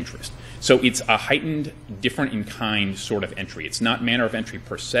national interest. So it's a heightened, different in kind sort of entry. It's not manner of entry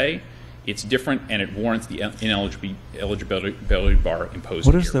per se. It's different, and it warrants the eligibility bar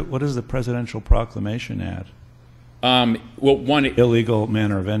imposed here. What does the presidential proclamation add? Well, one, illegal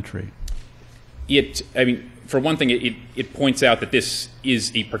manner of entry. For one thing, it points out that this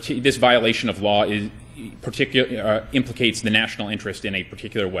violation of law implicates the national interest in a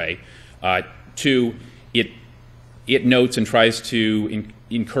particular way. Two, it notes and tries to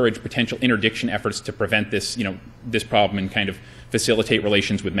encourage potential interdiction efforts to prevent this problem and kind of facilitate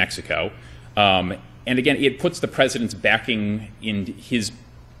relations with Mexico. And again, it puts the president's backing in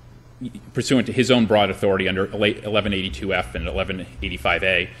pursuant to his own broad authority under 1182F and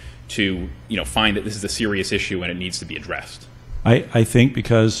 1185A to find that this is a serious issue and it needs to be addressed. I think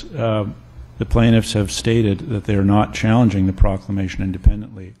because the plaintiffs have stated that they're not challenging the proclamation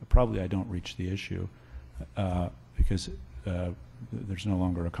independently, probably I don't reach the issue because there's no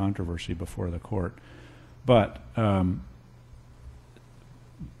longer a controversy before the court. But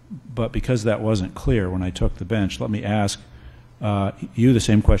because that wasn't clear when I took the bench, let me ask you the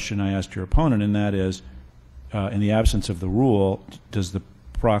same question I asked your opponent, and that is, in the absence of the rule, does the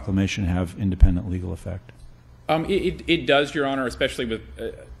proclamation have independent legal effect? It does, Your Honor, especially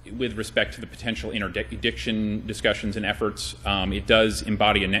with respect to the potential interdiction discussions and efforts. It does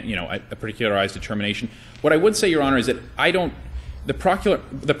embody a particularized determination. What I would say, Your Honor, is that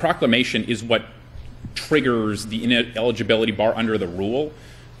the proclamation is what triggers the ineligibility bar under the rule.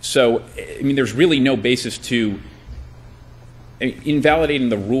 So, there's really no basis to invalidating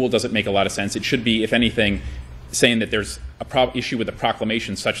the rule. Doesn't make a lot of sense. It should be, if anything, saying that there's a issue with the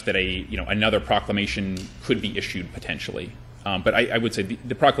proclamation such that another proclamation could be issued potentially. But I would say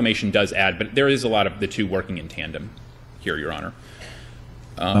the proclamation does add, but there is a lot of the two working in tandem here, Your Honor.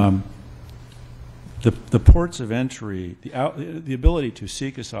 The ports of entry, the ability to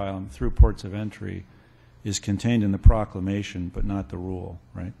seek asylum through ports of entry is contained in the proclamation, but not the rule,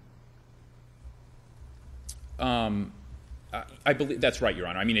 right? I believe that's right, Your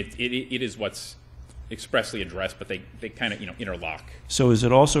Honor. I mean, it is what's expressly addressed, but they kind of interlock. So is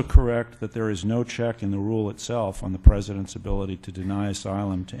it also correct that there is no check in the rule itself on the President's ability to deny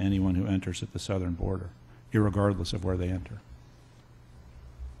asylum to anyone who enters at the southern border, irregardless of where they enter?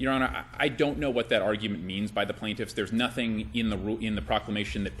 Your Honor, I don't know what that argument means by the plaintiffs. There's nothing in the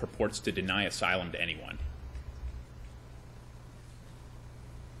proclamation that purports to deny asylum to anyone.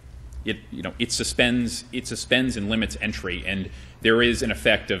 It suspends and limits entry, and there is an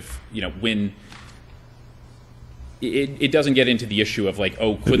effect of when it doesn't get into the issue of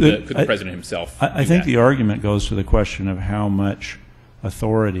could the president himself? I think the argument goes to the question of how much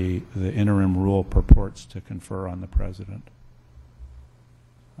authority the interim rule purports to confer on the president.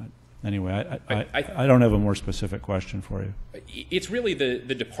 Anyway, I don't have a more specific question for you. It's really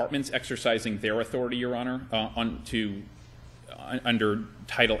the departments exercising their authority, Your Honor, under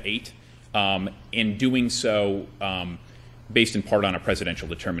Title VIII, and doing so based in part on a presidential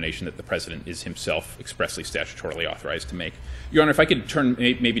determination that the president is himself expressly statutorily authorized to make. Your Honor, if I could turn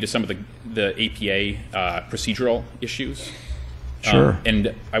maybe to some of the APA procedural issues. Sure.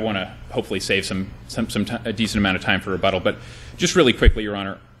 And I want to hopefully save a decent amount of time for rebuttal, but just really quickly, Your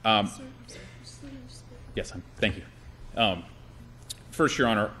Honor. Yes, thank you. First, Your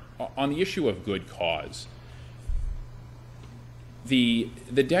Honor, on the issue of good cause, the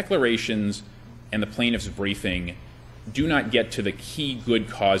declarations and the plaintiff's briefing do not get to the key good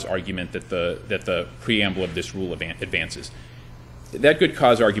cause argument that the preamble of this rule advances. That good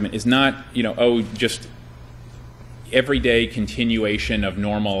cause argument is not, just everyday continuation of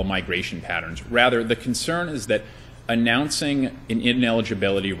normal migration patterns. Rather, the concern is that announcing an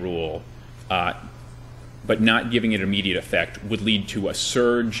ineligibility rule but not giving it immediate effect would lead to a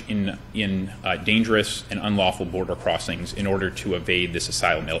surge in dangerous and unlawful border crossings in order to evade this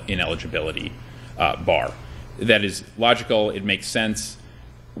asylum ineligibility bar. That is logical. It makes sense.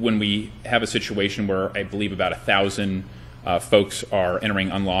 When we have a situation where I believe about 1,000 folks are entering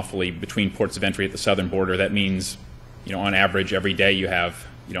unlawfully between ports of entry at the southern border, that means, on average every day you have,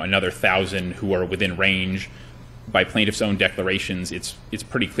 another 1,000 who are within range. By plaintiff's own declarations, it's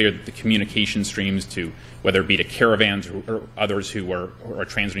pretty clear that the communication streams to, whether it be to caravans or others who are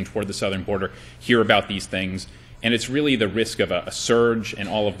transiting toward the southern border, hear about these things. And it's really the risk of a surge and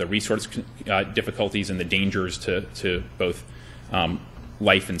all of the resource difficulties and the dangers to both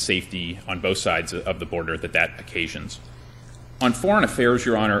life and safety on both sides of the border that occasions. On foreign affairs,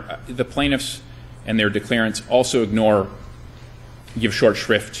 Your Honor, the plaintiffs and their declarants also give short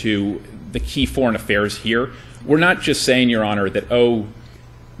shrift to the key foreign affairs here. We're not just saying, Your Honor, that,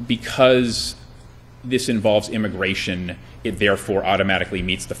 because this involves immigration, it therefore automatically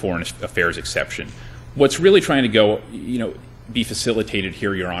meets the foreign affairs exception. What's really trying to be facilitated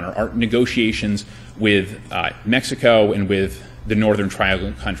here, Your Honor, are negotiations with Mexico and with the Northern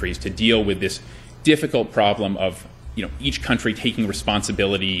Triangle countries to deal with this difficult problem of, each country taking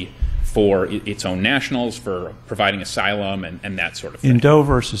responsibility for its own nationals, for providing asylum and that sort of thing. In Doe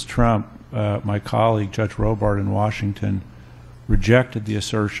versus Trump, my colleague, Judge Robart in Washington, rejected the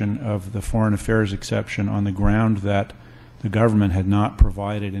assertion of the foreign affairs exception on the ground that the government had not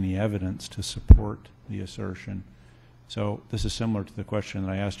provided any evidence to support the assertion. So this is similar to the question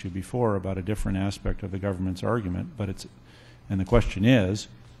that I asked you before about a different aspect of the government's argument, and the question is,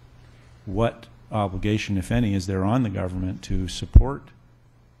 what obligation, if any, is there on the government to support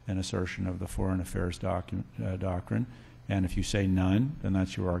an assertion of the foreign affairs doctrine? And if you say none, then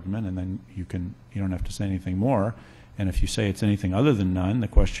that's your argument, and then you don't have to say anything more. And if you say it's anything other than none, the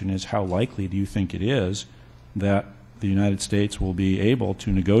question is, how likely do you think it is that the United States will be able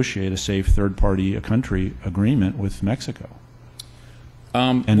to negotiate a safe third-party country agreement with Mexico?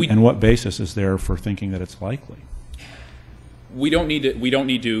 And what basis is there for thinking that it's likely? We don't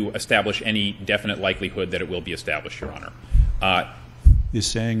need to establish any definite likelihood that it will be established, Your Honor. Is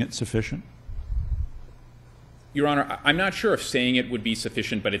saying it sufficient? Your Honor, I'm not sure if saying it would be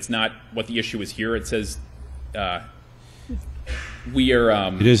sufficient, but it's not what the issue is here. It says we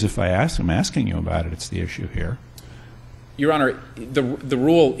are... It is if I'm asking you about it. It's the issue here. Your Honor, the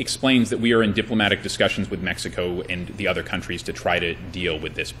rule explains that we are in diplomatic discussions with Mexico and the other countries to try to deal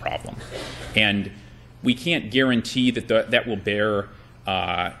with this problem. And we can't guarantee that that will bear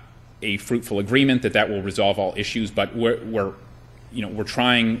a fruitful agreement that will resolve all issues. But we're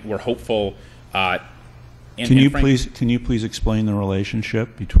trying, we're hopeful. Can you please explain the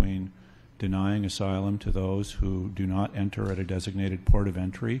relationship between denying asylum to those who do not enter at a designated port of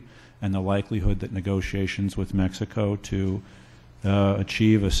entry and the likelihood that negotiations with Mexico to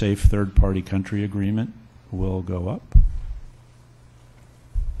achieve a safe third-party country agreement will go up?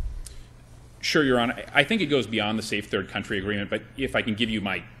 Sure, Your Honor. I think it goes beyond the safe third country agreement, but if I can give you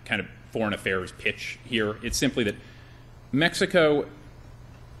my kind of foreign affairs pitch here, it's simply that Mexico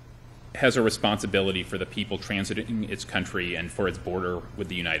has a responsibility for the people transiting its country and for its border with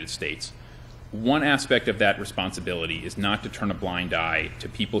the United States. One aspect of that responsibility is not to turn a blind eye to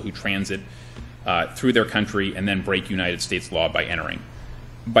people who transit through their country and then break United States law by entering.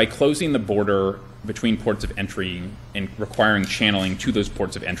 By closing the border between ports of entry and requiring channeling to those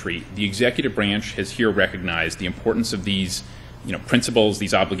ports of entry, the executive branch has here recognized the importance of these principles,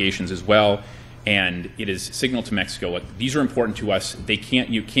 these obligations as well, and it is signaled to Mexico, look, these are important to us.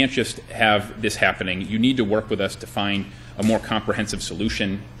 You can't just have this happening. You need to work with us to find a more comprehensive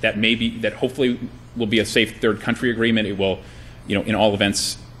solution that hopefully will be a safe third country agreement. It will, in all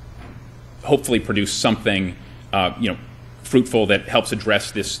events, hopefully produce something, fruitful that helps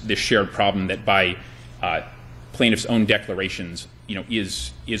address this shared problem that, by plaintiffs' own declarations,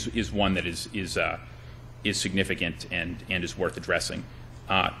 is one that is significant and is worth addressing.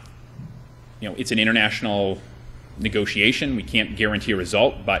 It's an international negotiation. We can't guarantee a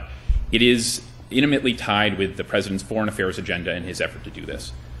result, but it is intimately tied with the President's foreign affairs agenda and his effort to do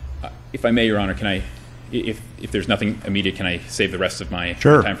this. If I may, Your Honor, if there's nothing immediate, can I save the rest of my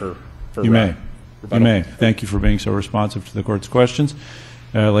time for You may. rebuttal? You may. Thank you for being so responsive to the Court's questions.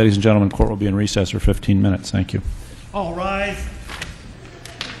 Ladies and gentlemen, Court will be in recess for 15 minutes. Thank you. All rise.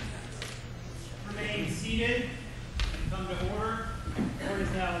 Remain seated. Come to order. Court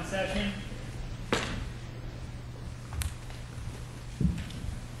is now in session.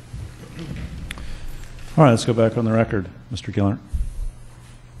 All right, let's go back on the record. Mr. Gillert.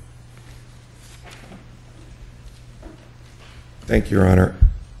 Thank you, Your Honor.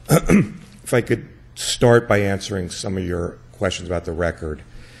 If I could start by answering some of your questions about the record.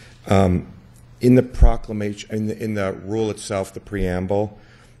 In the proclamation, in the rule itself, the preamble,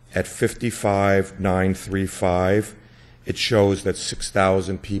 at 55,935, it shows that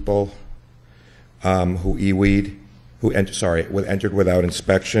 6,000 people who entered without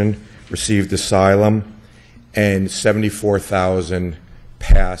inspection received asylum, and 74,000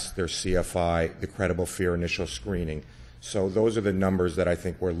 passed their CFI, the credible fear initial screening. So those are the numbers that I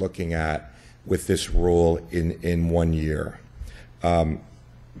think we're looking at with this rule in 1 year. I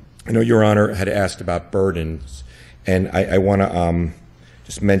know Your Honor had asked about burdens, and I want to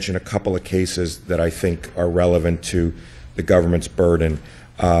just mention a couple of cases that I think are relevant to the government's burden.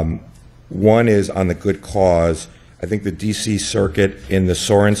 One is on the good cause. I think the D.C. Circuit in the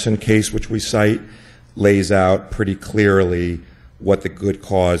Sorensen case, which we cite, lays out pretty clearly what the good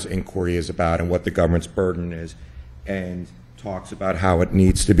cause inquiry is about and what the government's burden is, and talks about how it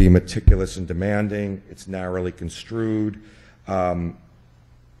needs to be meticulous and demanding. It's narrowly construed.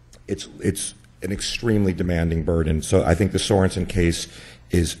 It's an extremely demanding burden. So I think the Sorensen case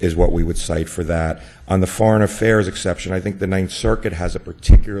is what we would cite for that. On the foreign affairs exception, I think the Ninth Circuit has a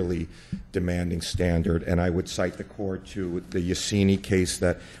particularly demanding standard, and I would cite the court to the Yassini case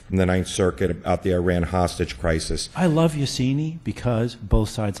from the Ninth Circuit about the Iran hostage crisis. I love Yassini because both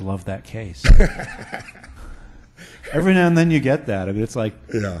sides love that case. Every now and then you get that. I mean, it's like,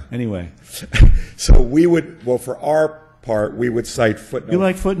 yeah. Anyway. So for our part, we would cite footnote. You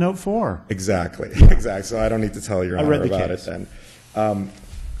like footnote 4. Exactly. Exactly. So I don't need to tell Your Honor about it then.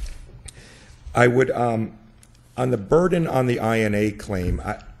 I would, on the burden on the INA claim,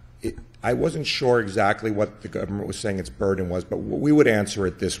 I wasn't sure exactly what the government was saying its burden was, but we would answer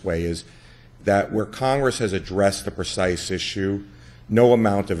it this way, is that where Congress has addressed the precise issue, no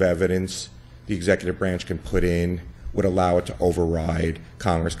amount of evidence the executive branch can put in would allow it to override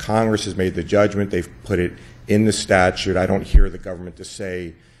Congress. Congress has made the judgment. They've put it in the statute. I don't hear the government to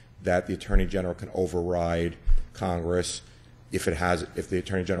say that the Attorney General can override Congress if the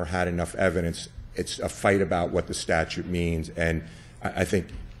Attorney General had enough evidence. It's a fight about what the statute means, and I think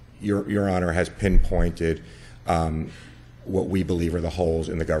Your Honor has pinpointed what we believe are the holes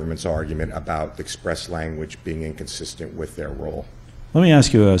in the government's argument about the express language being inconsistent with their role. Let me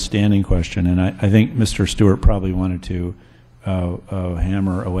ask you a standing question, and I think Mr. Stewart probably wanted to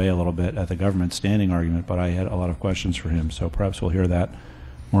hammer away a little bit at the government's standing argument, but I had a lot of questions for him, so perhaps we'll hear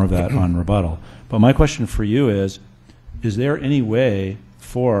more of that on rebuttal. But my question for you is there any way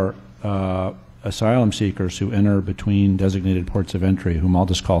for asylum seekers who enter between designated ports of entry, whom I'll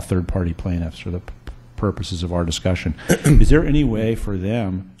just call third-party plaintiffs for the purposes of our discussion, is there any way for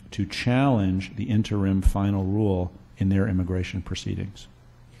them to challenge the interim final rule in their immigration proceedings?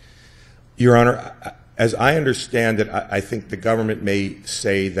 Your Honor, as I understand it, I think the government may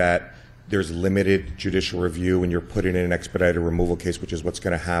say that there's limited judicial review when you're putting in an expedited removal case, which is what's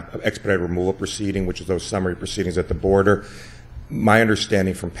going to happen, expedited removal proceeding, which is those summary proceedings at the border. My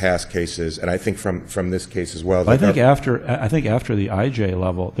understanding from past cases, and I think from this case as well. I think after the IJ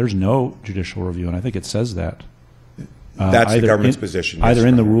level, there's no judicial review, and I think it says that. That's the government's position. Either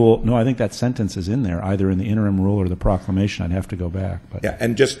in the rule. No, I think that sentence is in there, either in the interim rule or the proclamation. I'd have to go back. But. Yeah,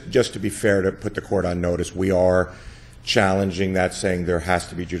 and just to be fair, to put the court on notice, we are challenging that, saying there has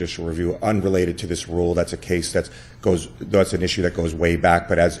to be judicial review unrelated to this rule. That's a case that's an issue that goes way back.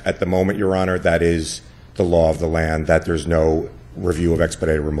 But at the moment, Your Honor, that is the law of the land, that there's no review of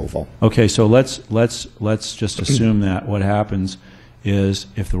expedited removal. Okay, so let's just assume that what happens is,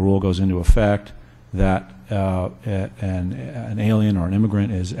 if the rule goes into effect, that an alien or an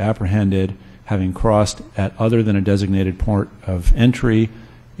immigrant is apprehended having crossed at other than a designated port of entry,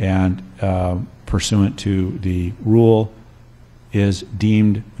 and pursuant to the rule is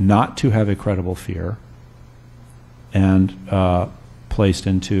deemed not to have a credible fear, and placed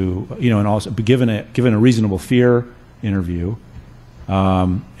into, and also given a reasonable fear interview,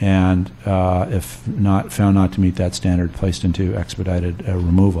 and if found not to meet that standard, placed into expedited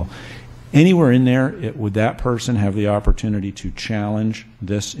removal. Anywhere in there, would that person have the opportunity to challenge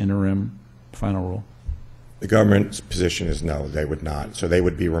this interim final rule? The government's position is no, they would not. So they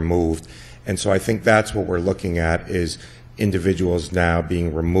would be removed. And so I think that's what we're looking at, is individuals now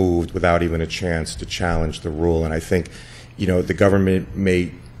being removed without even a chance to challenge the rule. And I think, the government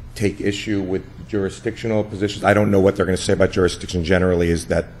may take issue with jurisdictional positions. I don't know what they're going to say about jurisdiction generally, is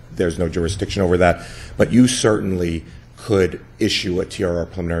that there's no jurisdiction over that. But you certainly could issue a TRR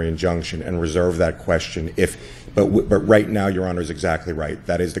preliminary injunction and reserve that question but right now, Your Honor is exactly right.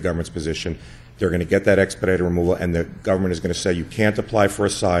 That is the government's position. They're going to get that expedited removal, and the government is going to say you can't apply for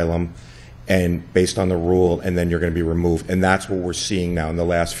asylum and based on the rule, and then you're going to be removed. And that's what we're seeing now in the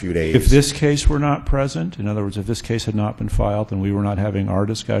last few days. If this case were not present, in other words, if this case had not been filed and we were not having our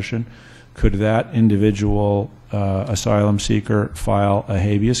discussion, could that individual asylum seeker file a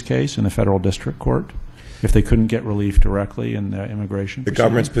habeas case in the federal district court if they couldn't get relief directly in the immigration proceeding? The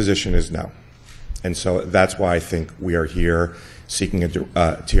government's position is no. And so that's why I think we are here seeking a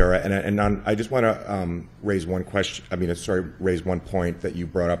TRA. And I just want to raise one point that you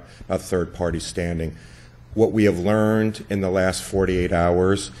brought up about third-party standing. What we have learned in the last 48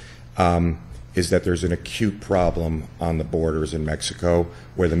 hours is that there's an acute problem on the borders in Mexico,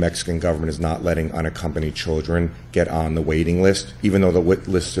 where the Mexican government is not letting unaccompanied children get on the waiting list, even though the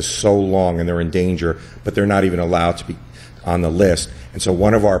list is so long and they're in danger, but they're not even allowed to be on the list. And so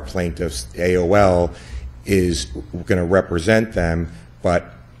one of our plaintiffs, AOL, is going to represent them,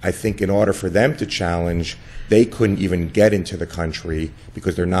 but I think in order for them to challenge, they couldn't even get into the country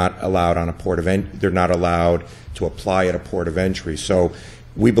because they're not allowed on a port of entry. They're not allowed to apply at a port of entry. So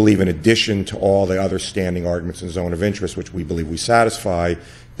we believe, in addition to all the other standing arguments in zone of interest, which we believe we satisfy,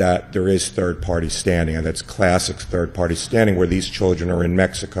 that there is third-party standing, and that's classic third-party standing, where these children are in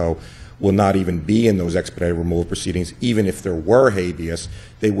Mexico, will not even be in those expedited removal proceedings. Even if there were habeas,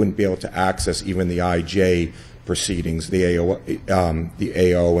 they wouldn't be able to access even the IJ proceedings, the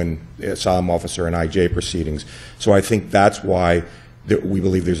AO and asylum officer and IJ proceedings. So I think that's why we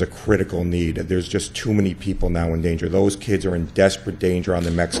believe there's a critical need. There's just too many people now in danger. Those kids are in desperate danger on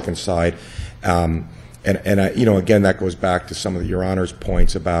the Mexican side. Again, that goes back to some of Your Honor's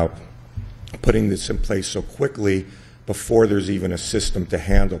points about putting this in place so quickly before there's even a system to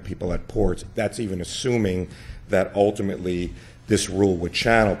handle people at ports. That's even assuming that ultimately this rule would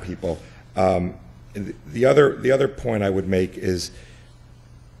channel people. The other point I would make is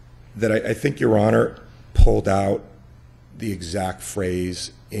that I think Your Honor pulled out the exact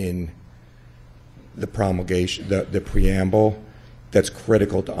phrase in the promulgation, the preamble, that's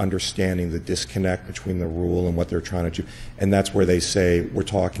critical to understanding the disconnect between the rule and what they're trying to do. And that's where they say we're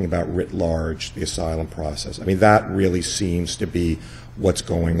talking about writ large, the asylum process. I mean, that really seems to be what's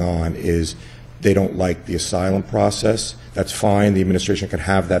going on, is they don't like the asylum process. That's fine. The administration can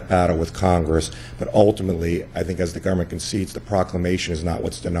have that battle with Congress. But ultimately, I think as the government concedes, the proclamation is not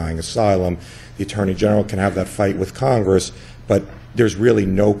what's denying asylum. The Attorney General can have that fight with Congress, but there's really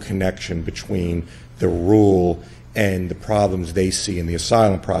no connection between the rule and the problems they see in the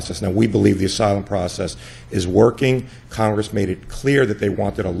asylum process. Now, we believe the asylum process is working. Congress made it clear that they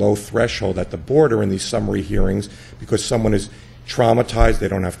wanted a low threshold at the border in these summary hearings because someone is traumatized, they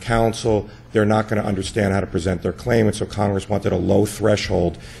don't have counsel, they're not going to understand how to present their claim, and so Congress wanted a low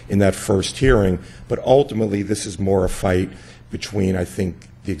threshold in that first hearing. But ultimately, this is more a fight between, I think,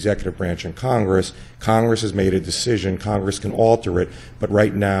 the executive branch and Congress. Congress has made a decision. Congress can alter it, but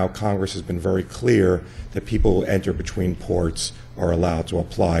right now Congress has been very clear that people who enter between ports are allowed to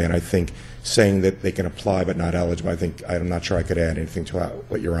apply, and I think saying that they can apply but not eligible, I'm not sure I could add anything to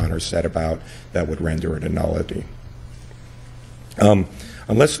what Your Honor said about that would render it a nullity.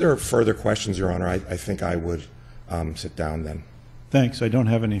 Unless there are further questions, Your Honor, I think I would sit down then. Thanks. I don't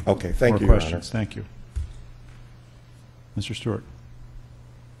have any Okay, thank more you, Your questions. Honor. Thank you. Mr. Stewart.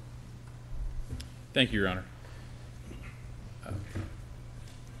 Thank you, Your Honor.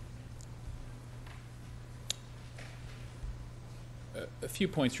 A few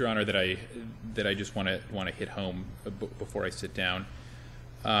points, Your Honor, that I just want to hit home before I sit down.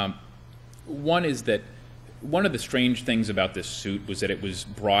 One is that one of the strange things about this suit was that it was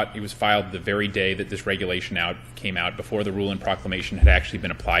filed the very day that this regulation came out, before the rule and proclamation had actually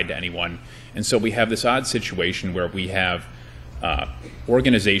been applied to anyone. And so we have this odd situation where we have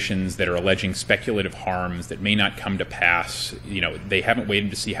organizations that are alleging speculative harms that may not come to pass. They haven't waited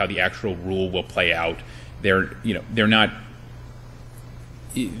to see how the actual rule will play out. They're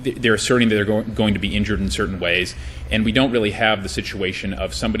asserting that they're going to be injured in certain ways, and we don't really have the situation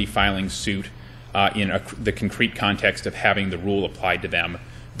of somebody filing suit in the concrete context of having the rule applied to them.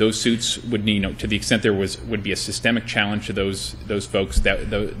 Those suits would need, to the extent there would be a systemic challenge to those folks,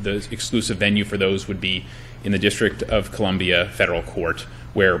 that the exclusive venue for those would be in the District of Columbia Federal Court,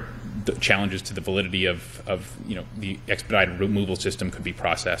 where the challenges to the validity of the expedited removal system could be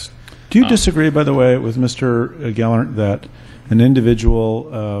processed. Do you disagree, by the way, with Mr. Gellert that an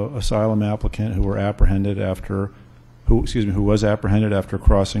individual asylum applicant who was apprehended after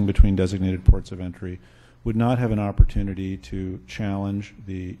crossing between designated ports of entry would not have an opportunity to challenge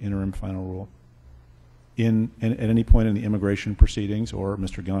the interim final rule at any point in the immigration proceedings, or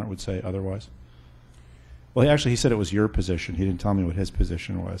Mr. Gellert would say otherwise? Well, he said it was your position. He didn't tell me what his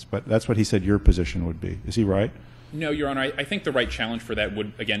position was, but that's what he said your position would be. Is he right? No, Your Honor. I think the right challenge for that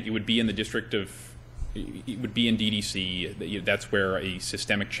would be in the district of, it would be in DDC. That's where a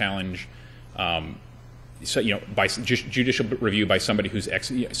systemic challenge, by judicial review by somebody who's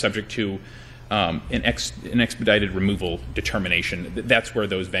subject to an expedited removal determination. That's where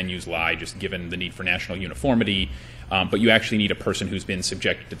those venues lie, just given the need for national uniformity. But you actually need a person who's been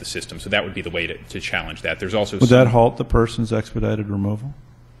subjected to the system. So that would be the way to challenge that. There's also would that halt the person's expedited removal?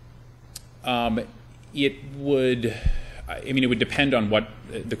 It would. It would depend on what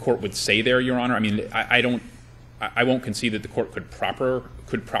the court would say there, Your Honor. I won't concede that the court could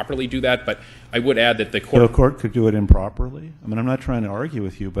properly do that, but I would add that the court could do it improperly. I'm not trying to argue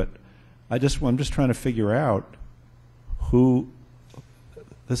with you, but I'm just trying to figure out who.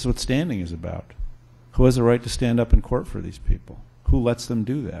 This is what standing is about. Who has the right to stand up in court for these people? Who lets them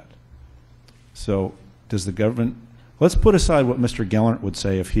do that? So does the government... Let's put aside what Mr. Gellert would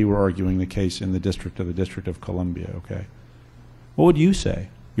say if he were arguing the case in the District of Columbia, okay? What would you say?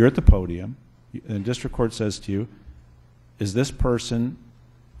 You're at the podium, and the district court says to you, is this person,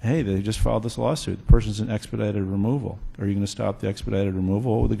 hey, they just filed this lawsuit, the person's in expedited removal. Are you going to stop the expedited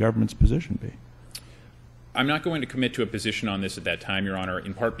removal? What would the government's position be? I'm not going to commit to a position on this at that time, Your Honor,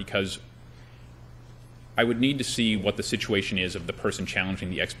 in part because I would need to see what the situation is of the person challenging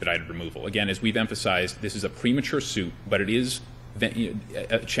the expedited removal. Again, as we've emphasized, this is a premature suit, but it is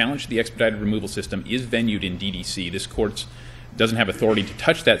a challenge to the expedited removal system is venued in DDC. This court doesn't have authority to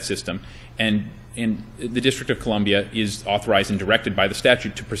touch that system, and the District of Columbia is authorized and directed by the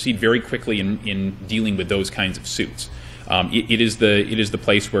statute to proceed very quickly in dealing with those kinds of suits. It is the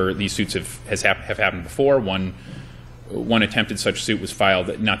place where these suits have happened before. One attempted such suit was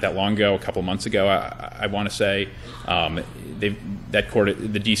filed not that long ago, a couple months ago, I want to say. That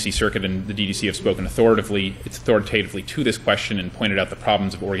court, the D.C. Circuit and the DDC have spoken authoritatively to this question and pointed out the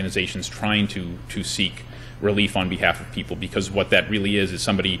problems of organizations trying to seek relief on behalf of people, because what that really is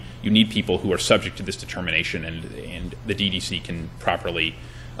you need people who are subject to this determination, and the DDC can properly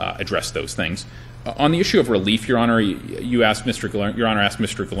address those things. On the issue of relief, Your Honor, Your Honor asked Mr.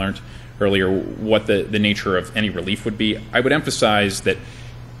 Gellert earlier what the nature of any relief would be. I would emphasize that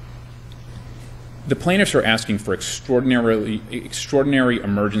the plaintiffs are asking for extraordinary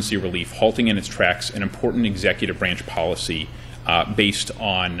emergency relief, halting in its tracks an important executive branch policy based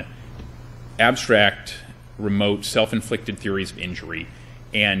on abstract, remote, self-inflicted theories of injury,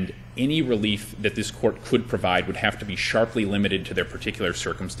 and any relief that this court could provide would have to be sharply limited to their particular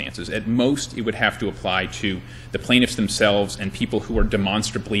circumstances. At most, it would have to apply to the plaintiffs themselves and people who are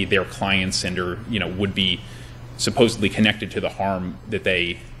demonstrably their clients and would be supposedly connected to the harm that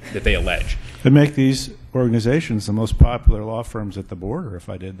they allege. It'd make these organizations the most popular law firms at the border if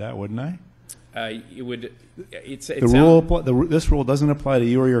I did that, wouldn't I? It would. This rule doesn't apply to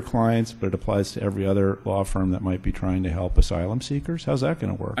you or your clients, but it applies to every other law firm that might be trying to help asylum seekers. How's that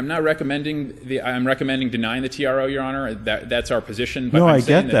going to work? I'm not recommending I'm recommending denying the TRO, Your Honor. That's our position. But no, I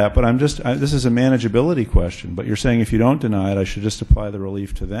get that, but this is a manageability question. But you're saying if you don't deny it, I should just apply the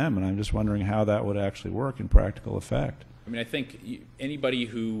relief to them, and I'm just wondering how that would actually work in practical effect. I mean, I think anybody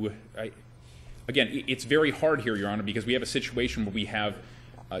who, again, it's very hard here, Your Honor, because we have a situation where we have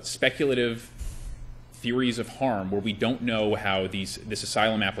speculative theories of harm where we don't know how this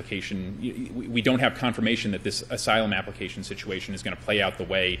asylum application, we don't have confirmation that this asylum application situation is going to play out the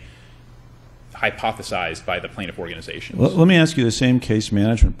way hypothesized by the plaintiff organizations. Well, let me ask you the same case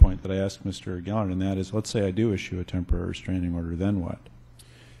management point that I asked Mr. Gellert, and that is, let's say I do issue a temporary restraining order, then what?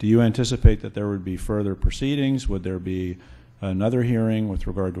 Do you anticipate that there would be further proceedings? Would there be another hearing with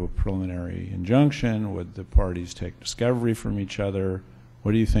regard to a preliminary injunction? Would the parties take discovery from each other?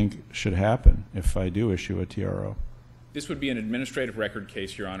 What do you think should happen if I do issue a TRO? This would be an administrative record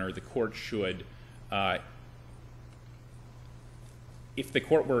case, Your Honor. The court should, if the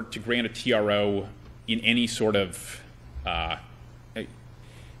court were to grant a TRO in any sort of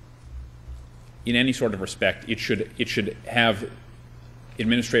respect, it should have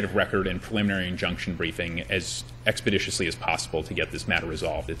administrative record and preliminary injunction briefing as expeditiously as possible to get this matter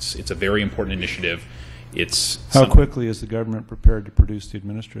resolved. It's a very important initiative. How quickly is the government prepared to produce the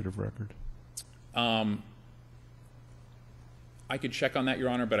administrative record? I could check on that, Your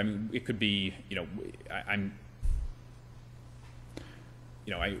Honor, but I mean, it could be,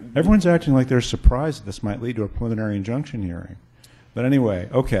 Everyone's acting like they're surprised that this might lead to a preliminary injunction hearing. But anyway,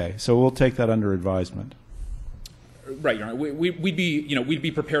 okay, so we'll take that under advisement. Right, Your Honor. We'd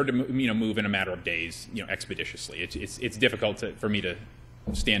be prepared to move in a matter of days, expeditiously. It's difficult for me to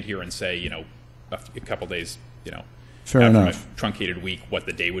stand here and say, a couple days, Fair after enough. a truncated week, what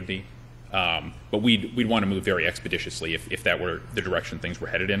the day would be. But we'd want to move very expeditiously if that were the direction things were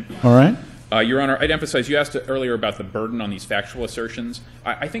headed in. All right. Your Honor, I'd emphasize, you asked earlier about the burden on these factual assertions.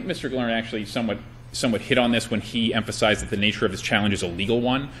 I think Mr. Gellert actually somewhat hit on this when he emphasized that the nature of his challenge is a legal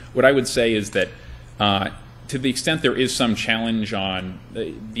one. What I would say is that to the extent there is some challenge on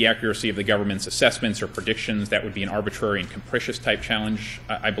the accuracy of the government's assessments or predictions, that would be an arbitrary and capricious type challenge,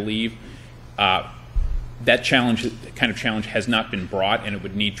 I believe. That kind of challenge has not been brought, and it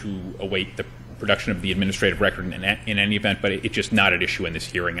would need to await the production of the administrative record in any event, but it's just not at issue in this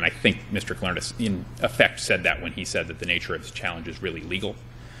hearing, and I think Mr. Gellert in effect said that when he said that the nature of his challenge is really legal.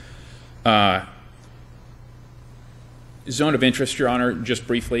 Zone of interest, Your Honor, just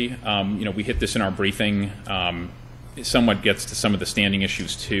briefly, we hit this in our briefing. It somewhat gets to some of the standing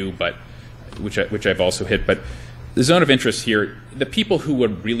issues too, but which I've also hit, but the zone of interest here, the people who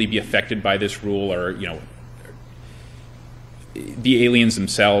would really be affected by this rule are, the aliens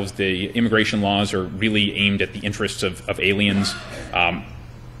themselves. The immigration laws are really aimed at the interests of aliens.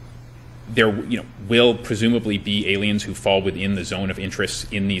 There, will presumably be aliens who fall within the zone of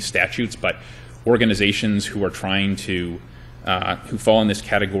interest in these statutes, but organizations who are trying to, who fall in this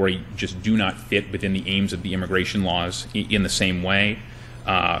category just do not fit within the aims of the immigration laws in the same way.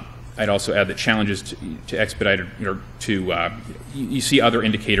 I'd also add that challenges to expedited, you see other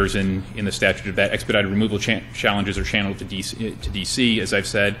indicators in the statute of that. Expedited removal challenges are channeled to DC, as I've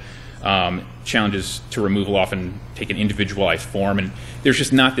said. Challenges to removal often take an individualized form, and there's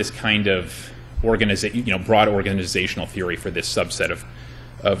just not this kind of broad organizational theory for this subset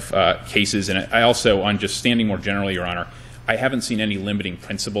of cases. And I also, on just standing more generally, Your Honor, I haven't seen any limiting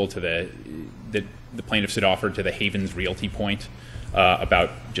principle to the plaintiffs had offered to the Havens Realty point about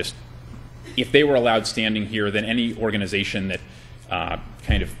just if they were allowed standing here, then any organization that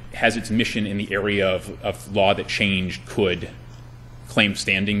kind of has its mission in the area of law that changed could claim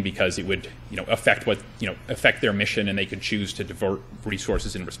standing because it would affect their mission, and they could choose to divert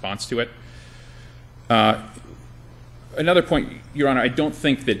resources in response to it. Another point, Your Honor, I don't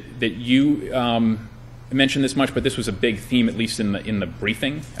think that you mentioned this much, but this was a big theme, at least in the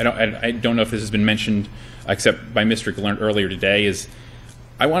briefing. I don't know if this has been mentioned except by Mr. Gellert earlier today. Is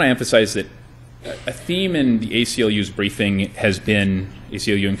I want to emphasize that a theme in the ACLU's briefing has been,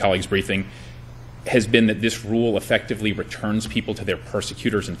 ACLU and colleagues' briefing, has been that this rule effectively returns people to their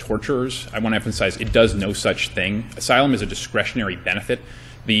persecutors and torturers. I want to emphasize it does no such thing. Asylum is a discretionary benefit.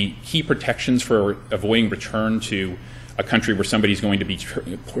 The key protections for avoiding return to a country where somebody is going to be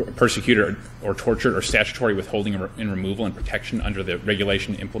persecuted or tortured are statutory withholding and removal and protection under the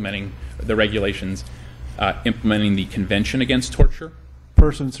regulations implementing the Convention Against Torture.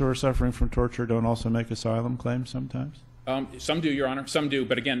 persons who are suffering from torture don't also make asylum claims sometimes? Some do, Your Honor. Some do.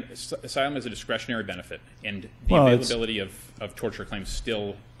 But again, asylum is a discretionary benefit, and the availability of torture claims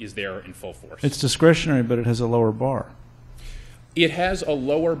still is there in full force. It's discretionary, but it has a lower bar. It has a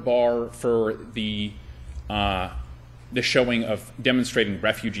lower bar for the showing of demonstrating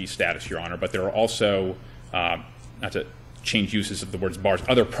refugee status, Your Honor, but there are also, not to change uses of the words bars,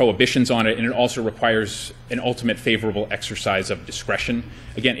 other prohibitions on it, and it also requires an ultimate favorable exercise of discretion.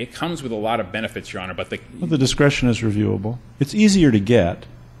 Again, it comes with a lot of benefits, Your Honor, but the discretion is reviewable. It's easier to get,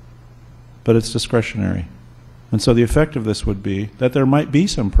 but it's discretionary. And so the effect of this would be that there might be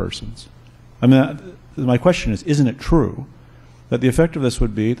some persons. I mean, my question is, isn't it true that the effect of this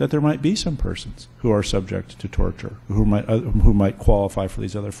would be that there might be some persons who are subject to torture, who might qualify for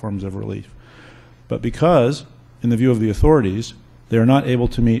these other forms of relief? But because, in the view of the authorities, they are not able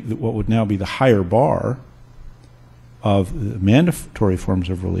to meet what would now be the higher bar of the mandatory forms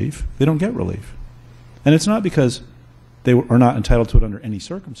of relief, they don't get relief. And it's not because they are not entitled to it under any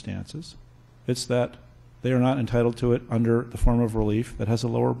circumstances. It's that they are not entitled to it under the form of relief that has a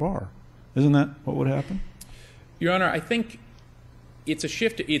lower bar. Isn't that what would happen? Your Honor, I think it's a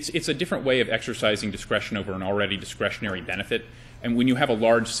shift. It's a different way of exercising discretion over an already discretionary benefit. And when you have a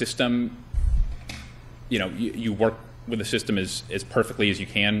large system, you work with the system as perfectly as you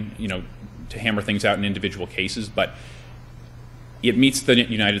can, to hammer things out in individual cases, but it meets the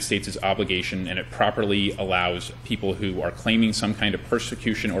United States' obligation, and it properly allows people who are claiming some kind of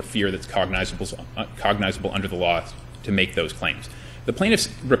persecution or fear that's cognizable under the law to make those claims. The plaintiffs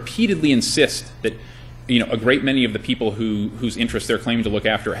repeatedly insist that a great many of the people whose interests they're claiming to look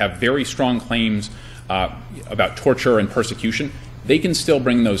after have very strong claims about torture and persecution. They can still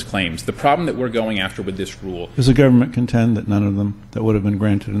bring those claims. The problem that we're going after with this rule... Does the government contend that none of them that would have been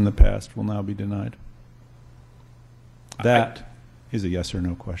granted in the past will now be denied? That is a yes or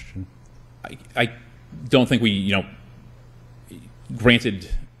no question. I don't think we, granted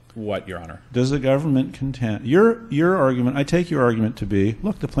what, Your Honor? Does the government contend... Your argument, I take your argument to be,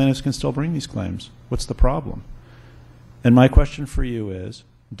 look, the plaintiffs can still bring these claims. What's the problem? And my question for you is,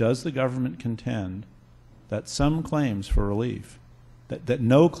 does the government contend that some claims for relief, that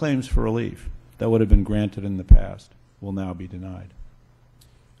no claims for relief that would have been granted in the past will now be denied?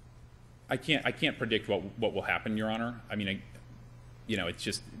 I can't predict what will happen, Your Honor. I mean, it's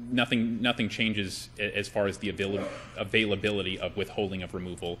just nothing changes as far as the availability of withholding of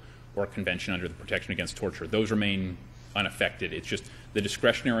removal or convention under the Protection Against Torture. Those remain unaffected. It's just the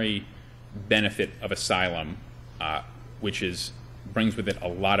discretionary benefit of asylum, which brings with it a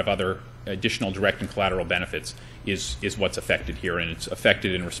lot of other additional direct and collateral benefits, is what's affected here, and it's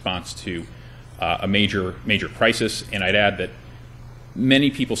affected in response to a major crisis. And I'd add that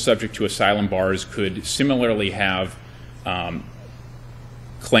many people subject to asylum bars could similarly have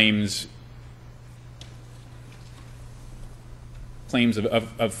claims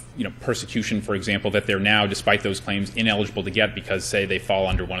of persecution, for example, that they're now, despite those claims, ineligible to get because, say, they fall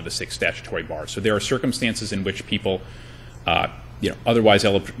under one of the 6 statutory bars. So there are circumstances in which people otherwise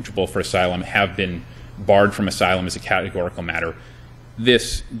eligible for asylum have been barred from asylum as a categorical matter.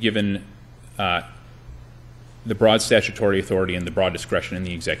 This, given the broad statutory authority and the broad discretion in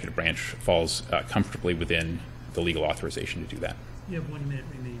the executive branch, falls comfortably within the legal authorization to do that. You have 1 minute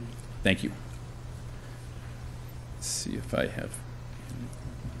remaining. Thank you. Let's see if I have...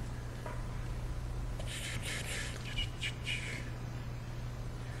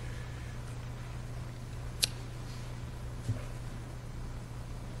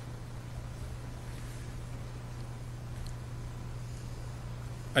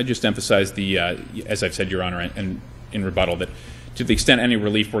 I just emphasize as I've said, Your Honor, and in rebuttal, that to the extent any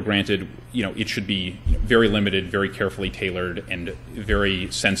relief were granted, it should be very limited, very carefully tailored, and very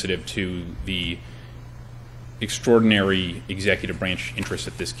sensitive to the extraordinary executive branch interest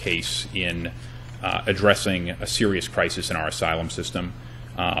of this case in addressing a serious crisis in our asylum system.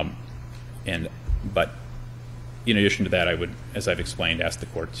 But in addition to that, I would, as I've explained, ask the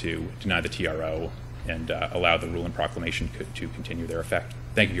court to deny the TRO and allow the rule and proclamation to continue their effect.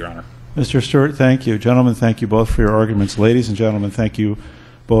 Thank you, Your Honor. Mr. Stewart, thank you. Gentlemen, thank you both for your arguments. Ladies and gentlemen, thank you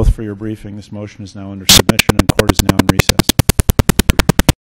both for your briefing. This motion is now under submission and court is now in recess.